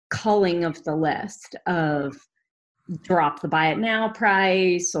culling of the list of drop the buy it now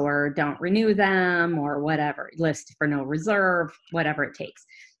price, or don't renew them, or whatever, list for no reserve, whatever it takes.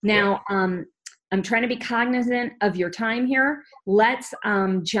 Now, I'm trying to be cognizant of your time here. Let's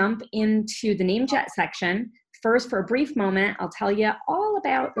jump into the NameJet section. First, for a brief moment, I'll tell you all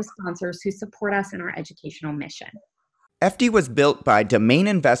about the sponsors who support us in our educational mission. FD was built by domain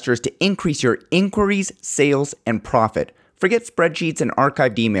investors to increase your inquiries, sales, and profit. Forget spreadsheets and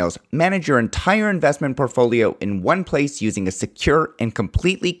archived emails. Manage your entire investment portfolio in one place using a secure and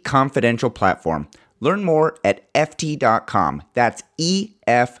completely confidential platform. Learn more at FT.com. That's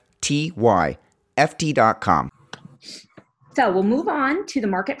EFTY, FT.com. So we'll move on to the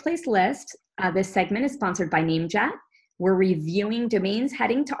marketplace list. This segment is sponsored by NameJet. We're reviewing domains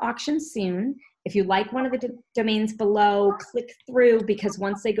heading to auction soon. If you like one of the domains below, click through, because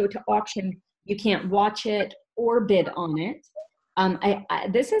once they go to auction, you can't watch it or bid on it.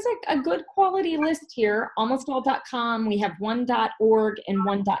 This is a good quality list here. Almostall.com. We have one.org and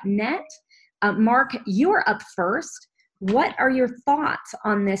one.net. Mark, you are up first. What are your thoughts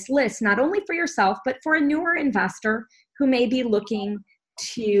on this list, not only for yourself, but for a newer investor who may be looking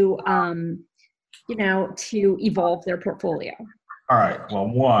to, to evolve their portfolio? All right. Well,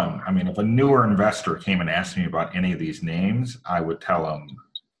 one, I mean, if a newer investor came and asked me about any of these names, I would tell them,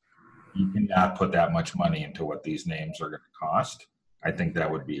 you cannot put that much money into what these names are going to cost. I think that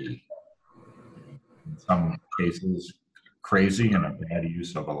would be, in some cases, crazy and a bad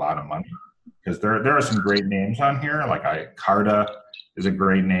use of a lot of money. Because there are some great names on here. Like Carta is a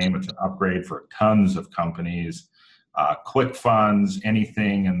great name. It's an upgrade for tons of companies. Quick funds,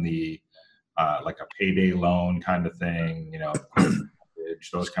 anything in the like a payday loan kind of thing,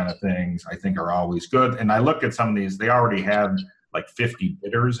 those kind of things I think are always good. And I look at some of these, they already had like 50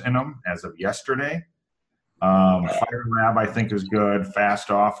 bidders in them as of yesterday. Fire Lab I think is good. Fast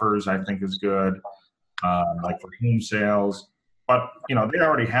Offers I think is good. Like for home sales. But, they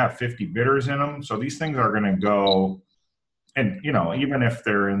already have 50 bidders in them. So these things are going to go, and, even if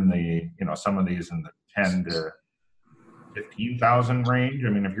they're in the, some of these in the 10 to 15,000 range. I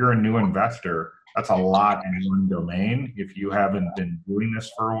mean, if you're a new investor, that's a lot in one domain. If you haven't been doing this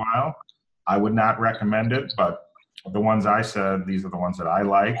for a while, I would not recommend it. But the ones I said, these are the ones that I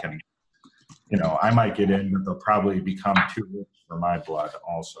like. And, I might get in, but they'll probably become too rich for my blood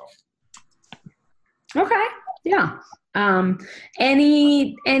also. Okay. Yeah.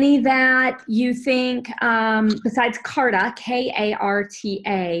 Any that you think, besides Carta,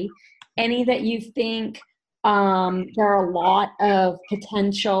 Karta, any that you think there are a lot of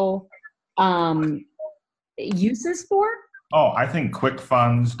potential uses for? Oh, I think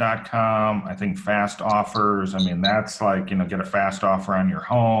quickfunds.com. I think Fast Offers. I mean, that's like, get a fast offer on your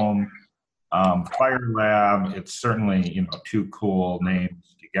home. Fire Lab, it's certainly, two cool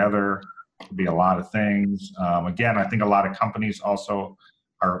names together. Could be a lot of things. Again, I think a lot of companies also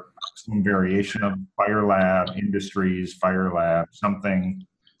are some variation of Fire Lab, Industries, Fire Lab, something.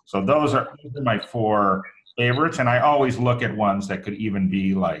 So those are my four favorites. And I always look at ones that could even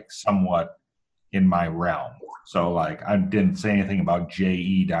be like somewhat in my realm. So like I didn't say anything about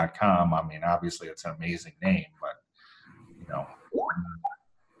JE.com. I mean, obviously it's an amazing name, but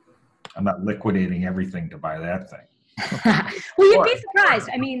I'm not liquidating everything to buy that thing. Well, you'd be surprised.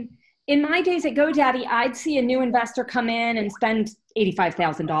 I mean, in my days at GoDaddy, I'd see a new investor come in and spend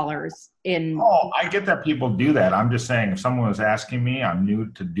 $85,000 in. Oh, I get that people do that. I'm just saying, if someone was asking me, I'm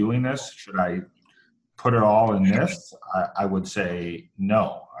new to doing this, should I put it all in this? I would say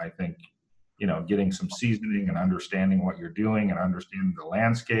no. I think, getting some seasoning and understanding what you're doing and understanding the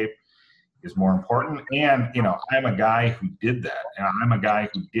landscape is more important. And, I'm a guy who did that. And I'm a guy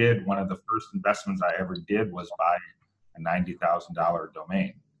who did one of the first investments I ever did was buy a $90,000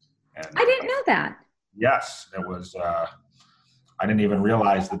 domain. And I didn't know that. Yes, it was. I didn't even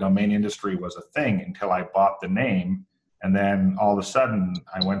realize the domain industry was a thing until I bought the name. And then all of a sudden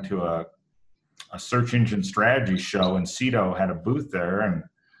I went to a search engine strategy show, and Cito had a booth there, and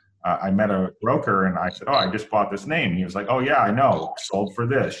I met a broker and I said, "Oh, I just bought this name." And he was like, "Oh yeah, I know. Sold for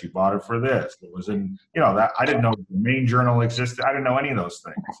this. You bought it for this." It was in, that I didn't know the Domain Journal existed. I didn't know any of those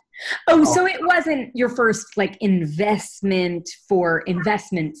things. Oh, so it wasn't your first like investment for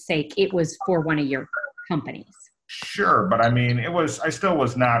investment's sake. It was for one of your companies. Sure. But I mean, I still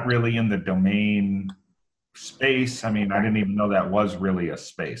was not really in the domain space. I mean, I didn't even know that was really a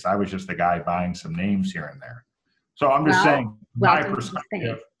space. I was just a guy buying some names here and there. So I'm just saying, my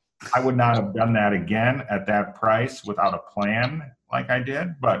perspective, I would not have done that again at that price without a plan like I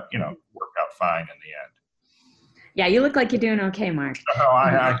did, but, it worked out fine in the end. Yeah, you look like you're doing okay, Mark.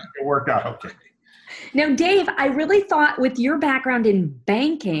 Oh, it worked out okay. Now, Dave, I really thought with your background in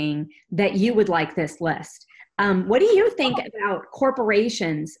banking that you would like this list. What do you think about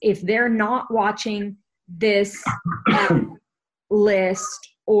corporations if they're not watching this list,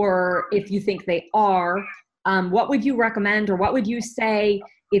 or if you think they are? What would you recommend, or what would you say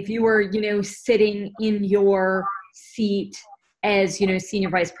if you were, sitting in your seat as, senior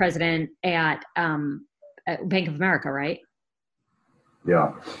vice president at Bank of America, right?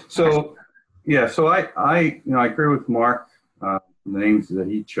 Yeah. So I agree with Mark. The names that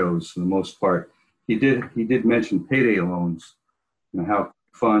he chose for the most part. He did mention payday loans, how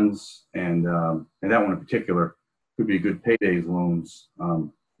funds and that one in particular could be a good payday loans,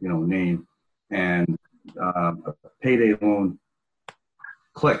 name. And a payday loan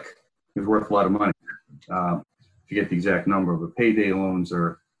click is worth a lot of money. To get the exact number, but payday loans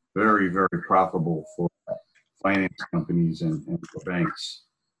are very, very profitable for finance companies and for banks.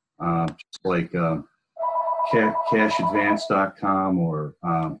 Just like cashadvance.com or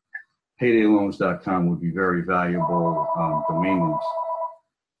paydayloans.com would be very valuable domain names.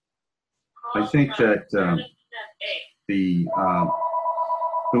 I think that the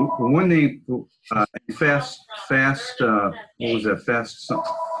one name, fast, what was that?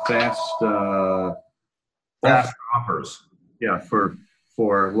 Fast offers. Yeah, for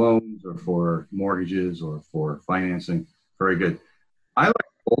loans or for mortgages or for financing. Very good. I like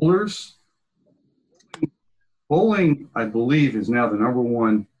bowlers. Bowling, I believe, is now the number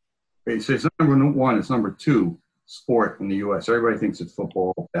one. It's not number one, it's number two sport in the U.S. Everybody thinks it's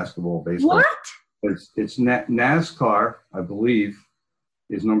football, basketball, baseball. What? It's NASCAR, I believe,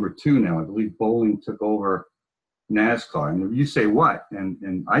 is number two now. I believe bowling took over NASCAR. And you say what?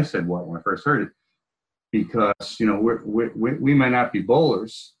 And I said what when I first heard it, because we might not be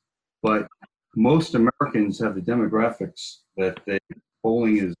bowlers, but most Americans have the demographics that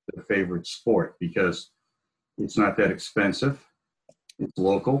bowling is their favorite sport because it's not that expensive. It's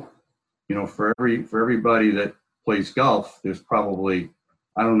local. For everybody that plays golf, there's probably,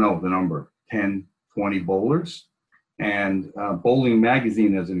 I don't know the number, 10, 20 bowlers. And Bowling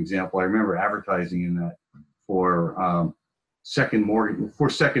Magazine, as an example, I remember advertising in that for second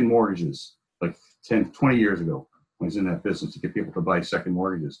mortgages, like 10, 20 years ago. I was in that business to get people to buy second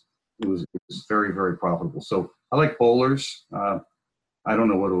mortgages. It was very, very profitable. So I like bowlers. I don't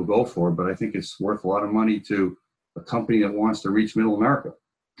know what it'll go for, but I think it's worth a lot of money to a company that wants to reach middle America.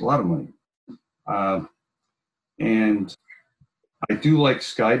 A lot of money. And I do like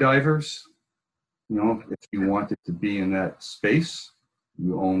skydivers. If you wanted to be in that space,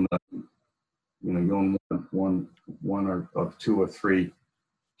 you own one or of two or three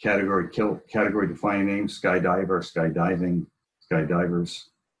category defining names: skydiver, skydiving, skydivers,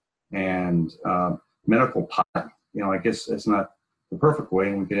 and medical pot. I guess that's not the perfect way,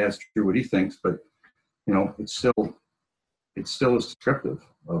 and we could ask Drew what he thinks, but it's still is descriptive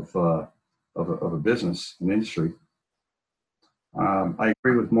of a business, an industry. I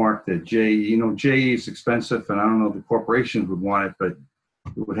agree with Mark that JE is expensive, and I don't know if the corporations would want it, but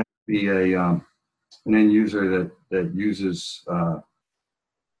it would have to be an end user that uses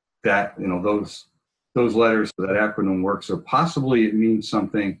that, those letters, so that acronym works, or possibly it means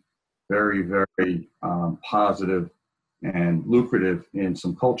something very, very positive and lucrative in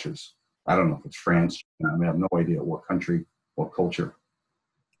some cultures. I don't know if it's France. I have no idea what country, what culture.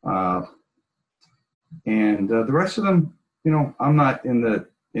 And the rest of them, I'm not in the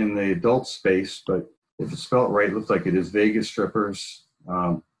adult space, but if it's spelled right, it looks like it is. Vegas strippers.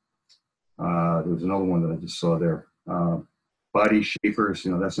 There was another one that I just saw there. Body shapers.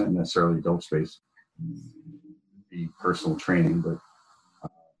 That's not necessarily adult space. Be personal training, but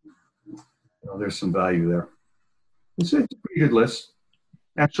there's some value there. It's a pretty good list.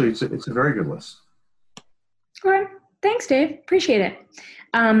 Actually, it's a very good list. All right. Thanks, Dave. Appreciate it.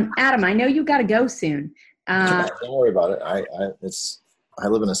 Adam, I know you got to go soon. Don't worry about it. I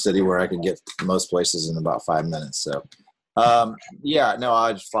live in a city where I can get most places in about 5 minutes. So, I'll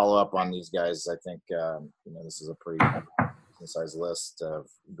just follow up on these guys. I think, this is a pretty concise list of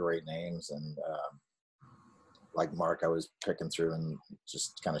great names. And like Mark, I was picking through and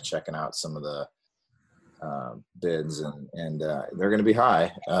just kind of checking out some of the bids, and they're going to be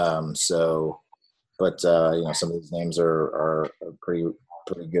high. But some of these names are pretty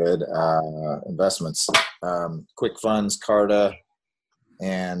good investments. Quick Funds, Carta,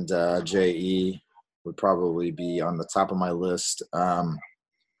 and JE would probably be on the top of my list. I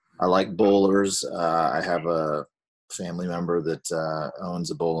like bowlers. I have a family member that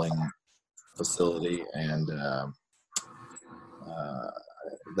owns a bowling facility, and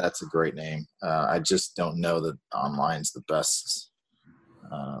that's a great name. I just don't know that online's the best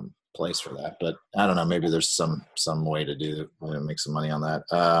place for that, but I don't know, maybe there's some way to make some money on that.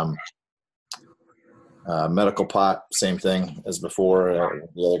 Medical pot, same thing as before.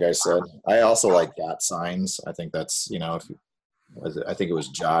 The other guy said. I also like Got Signs. I think that's, I think it was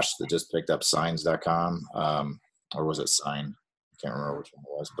Josh that just picked up signs.com, or was it Sign? I can't remember which one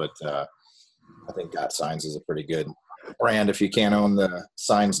it was, but I think Got Signs is a pretty good brand if you can't own the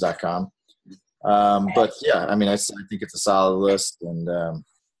signs.com. But yeah, I think it's a solid list, and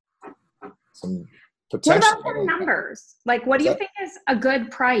some potential. What about the numbers? Like, what do you think is a good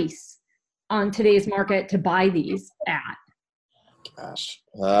price on today's market to buy these at? Gosh.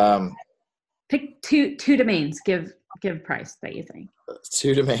 Pick two domains. Give price that you think.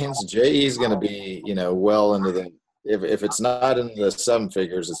 2 domains. JE is going to be, well into the, if it's not in the 7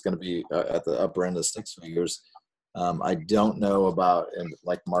 figures, it's going to be at the upper end of 6 figures. I don't know about, and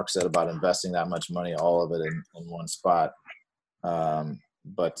like Mark said, about investing that much money, all of it in one spot.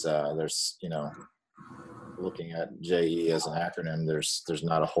 But there's looking at JE as an acronym, there's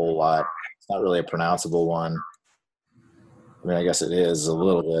not a whole lot. It's not really a pronounceable one. I mean, I guess it is a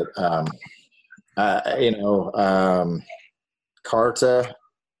little bit. Carta,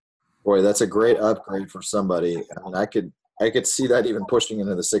 boy, that's a great upgrade for somebody. I mean, I could see that even pushing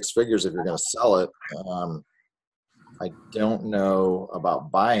into the six figures if you're going to sell it. I don't know about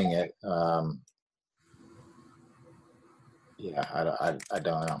buying it. I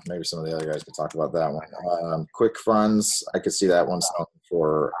don't know. Maybe some of the other guys could talk about that one. Quick Funds, I could see that one selling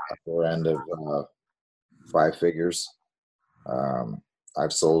for upper end of 5 figures.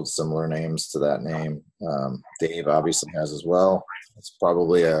 I've sold similar names to that name. Dave obviously has as well. It's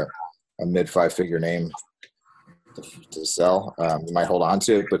probably a mid 5-figure name to sell. You might hold on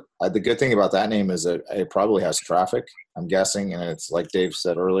to it, but the good thing about that name is that it probably has traffic, I'm guessing. And it's like Dave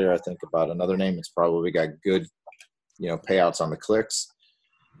said earlier, I think about another name. It's probably got good, payouts on the clicks.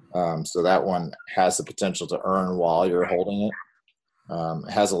 So that one has the potential to earn while you're holding it.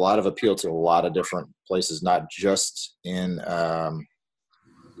 It has a lot of appeal to a lot of different places, not just in the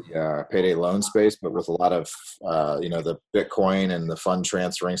payday loan space, but with a lot of, the Bitcoin and the fund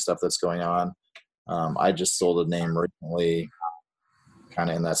transferring stuff that's going on. I just sold a name recently kind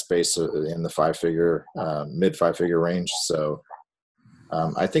of in that space in the 5-figure, mid 5-figure range. So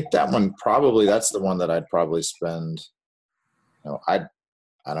I think that one that's the one that I'd probably spend, I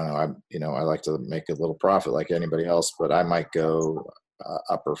don't know. I like to make a little profit like anybody else, but I might go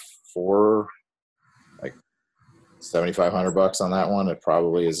upper 4, like $7,500 on that one. It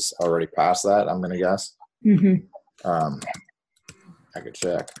probably is already past that, I'm going to guess. Mm-hmm. I could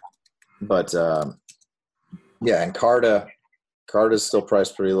check, but and Carta's still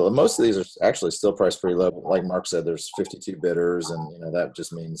priced pretty low. Most of these are actually still priced pretty low. Like Mark said, there's 52 bidders, and that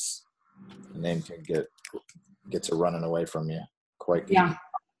just means the name can get to running away from you quite easy.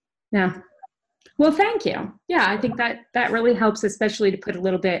 Yeah. Well, thank you. Yeah, I think that really helps, especially to put a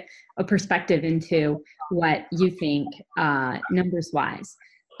little bit of perspective into what you think numbers wise.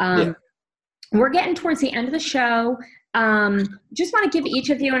 We're getting towards the end of the show. Just want to give each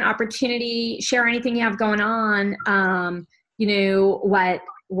of you an opportunity, share anything you have going on,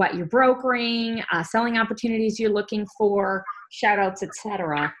 what you're brokering, selling opportunities you're looking for, shout outs,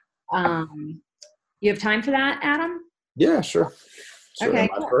 etc. You have time for that, Adam? Yeah, sure. Okay,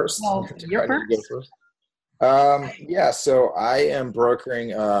 cool. First? Well, you're first. So I am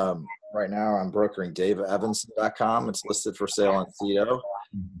brokering, right now I'm brokering DaveEvanson.com. It's listed for sale on Thedo.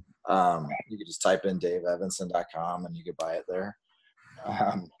 You could just type in DaveEvanson.com and you could buy it there.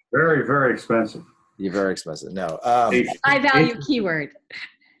 Very, very expensive. You're very expensive. No. High value keyword.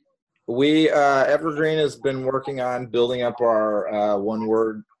 We, Evergreen has been working on building up our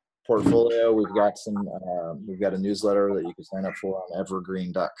one-word portfolio. We've got a newsletter that you can sign up for on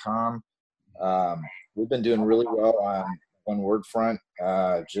evergreen.com. We've been doing really well on one word front.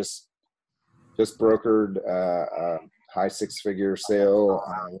 Just brokered a high 6-figure sale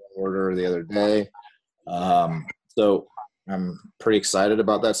on one order the other day. So I'm pretty excited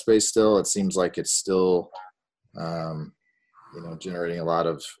about that space still. It seems like it's still generating a lot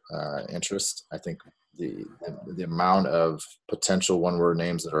of interest. I think the amount of potential one-word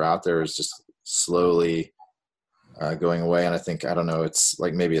names that are out there is just slowly going away. And I don't know, it's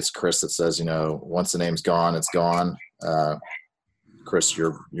like maybe it's Chris that says, once the name's gone, it's gone. Chris,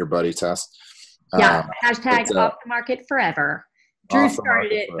 your buddy Tess. Hashtag off the market forever. Drew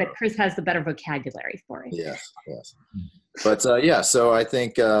started it, but Chris has the better vocabulary for it. Yes. But so I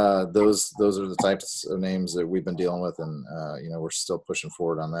think those are the types of names that we've been dealing with, and we're still pushing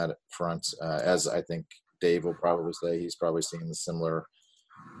forward on that front. As I think Dave will probably say, he's probably seeing the similar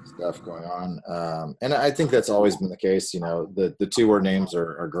stuff going on, and I think that's always been the case. The 2-word names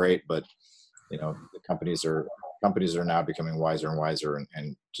are great, but the companies are now becoming wiser and wiser,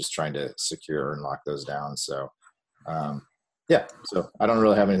 and just trying to secure and lock those down. So. So I don't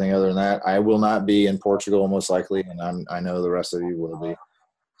really have anything other than that. I will not be in Portugal most likely, and I know the rest of you will be.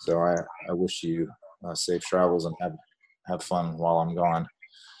 So I wish you safe travels and have fun while I'm gone.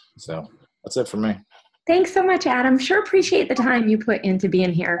 So that's it for me. Thanks so much, Adam. Sure appreciate the time you put into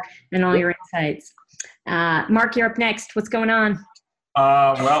being here and all your insights. Mark, you're up next. What's going on?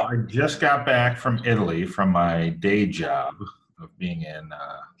 Well, I just got back from Italy from my day job of being in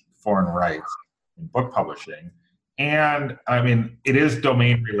foreign rights and book publishing. And I mean, it is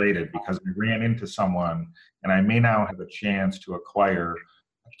domain related because we ran into someone, and I may now have a chance to acquire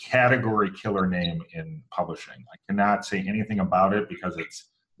a category killer name in publishing. I cannot say anything about it because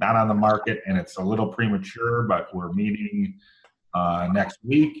it's not on the market and it's a little premature, but we're meeting next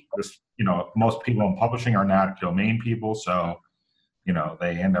week. Most people in publishing are not domain people. So you know,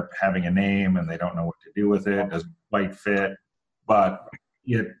 they end up having a name and they don't know what to do with it, doesn't quite fit. But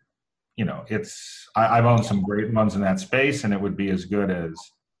it, you know, I've owned some great ones in that space, and it would be as good as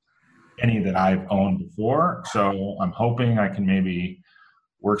any that I've owned before. So I'm hoping I can maybe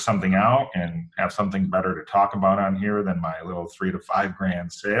work something out and have something better to talk about on here than my little $3 to $5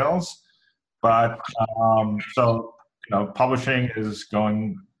 grand sales. But so, you know, publishing is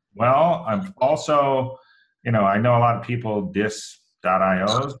going well. I'm also, you know, I know a lot of people diss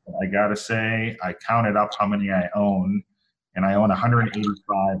 .ios, but I got to say, I counted up how many I own, and I own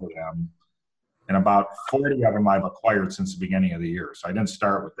 185 of them. And about 40 of them I've acquired since the beginning of the year. So I didn't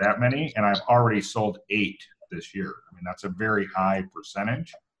start with that many, and I've already sold 8 this year. I mean, that's a very high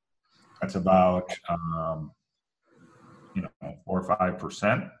percentage. That's about, you know, 4 or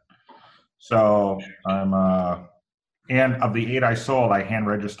 5%. So I'm, and of the 8 I sold, I hand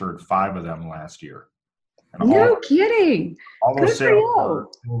registered 5 of them last year. And No kidding. All those Good for sales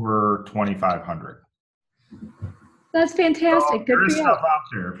you. were over 2,500. That's fantastic. So Good there for is you. stuff out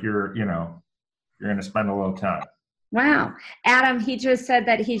there if you're, you know, you're going to spend a little time. Wow. Adam, he just said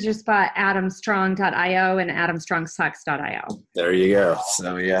that he just bought adamstrong.io and adamstrongsucks.io. There you go.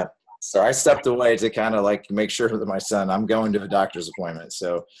 So yeah. So I stepped away to kind of like make sure that my son, I'm going to a doctor's appointment.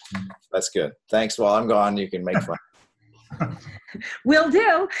 So that's good. Thanks. While I'm gone, you can make fun. Will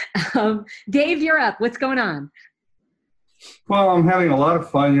do. Dave, you're up. What's going on? Well, I'm having a lot of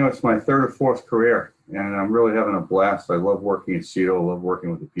fun. You know, it's my 3rd or 4th career, and I'm really having a blast. I love working at CEDO. I love working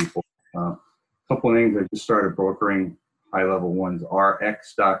with the people. A couple of names I just started brokering, high-level ones,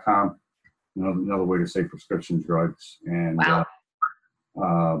 rx.com, another way to say prescription drugs. And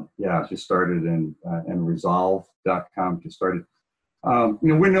Wow. yeah, just started, and resolve.com just started. You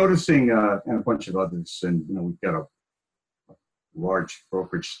know, we're noticing, and a bunch of others, and, you know, we've got a large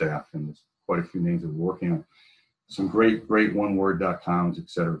brokerage staff, and there's quite a few names that we're working on. Some great oneword.coms, et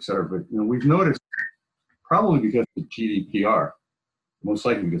cetera, et cetera. But, you know, we've noticed, probably because of GDPR, most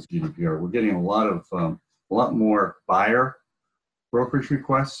likely because of GDPR, we're getting a lot more buyer brokerage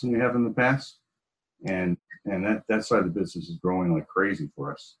requests than we have in the past. And that side of the business is growing like crazy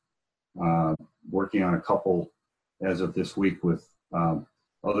for us. Working on a couple as of this week with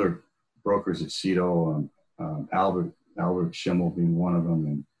other brokers at CEDO, Albert Schimmel being one of them,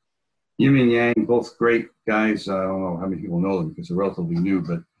 and Yimin Yang, both great guys. I don't know how many people know them because they're relatively new,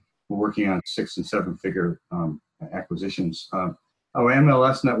 but we're working on 6- and 7-figure acquisitions. Our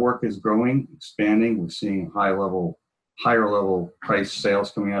MLS network is growing, expanding. We're seeing higher level price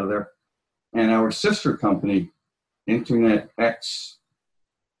sales coming out of there. And our sister company, InternetX,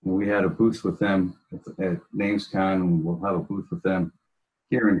 we had a booth with them at NamesCon, and we'll have a booth with them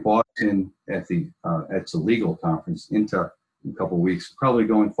here in Boston at the legal conference, INTA, in a couple of weeks, probably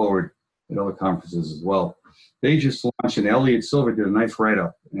going forward at other conferences as well. They just launched, and Elliot Silver did a nice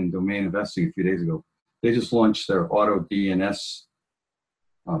write-up in Domain Investing a few days ago. They just launched their Auto DNS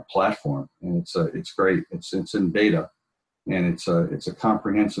platform, and it's great. It's in beta, and it's a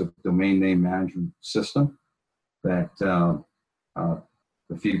comprehensive domain name management system that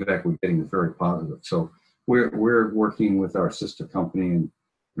the feedback we're getting is very positive. So we're working with our sister company and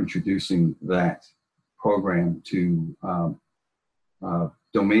introducing that program to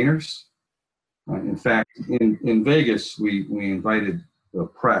domainers. In fact, in Vegas, we invited the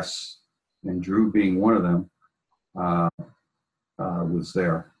press, and Drew being one of them, was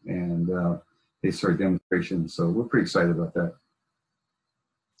there, and they started demonstrations. So we're pretty excited about that.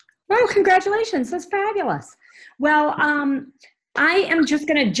 Well, congratulations. That's fabulous. Well, I am just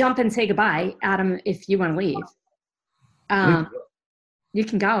going to jump and say goodbye, Adam, if you want to leave. You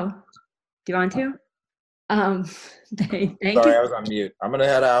can go. Do you want to? Thank you. Sorry, I was on mute. I'm going to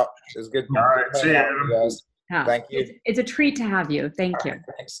head out. It was good. All right, see you, Adam. Guys. Yeah. Thank you. It's a treat to have you. Thank you. Right,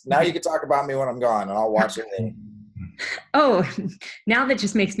 thanks. Now you can talk about me when I'm gone, and I'll watch it later. Oh, now that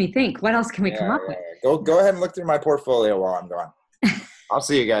just makes me think, what else can we come up with? Go ahead and look through my portfolio while I'm gone. I'll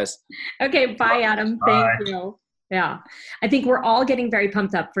see you guys. Okay, bye, Adam. Bye. Thank you. Yeah, I think we're all getting very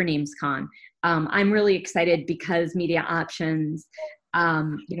pumped up for NamesCon. I'm really excited because Media Options,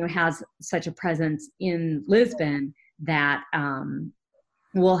 has such a presence in Lisbon that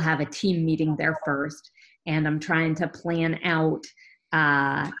we'll have a team meeting there first, and I'm trying to plan out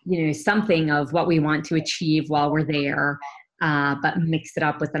something of what we want to achieve while we're there, but mix it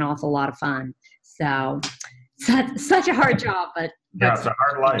up with an awful lot of fun. So such a hard job, but Yeah, it's a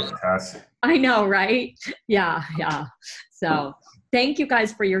hard life, Tess. I know, right? Yeah. So thank you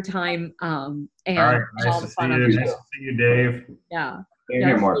guys for your time. And All right, nice to see you. Nice to see you, Dave. Yeah. Thank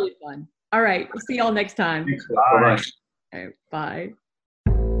you, It's Mark. really fun. All right. We'll see y'all next time. Bye. All right, bye.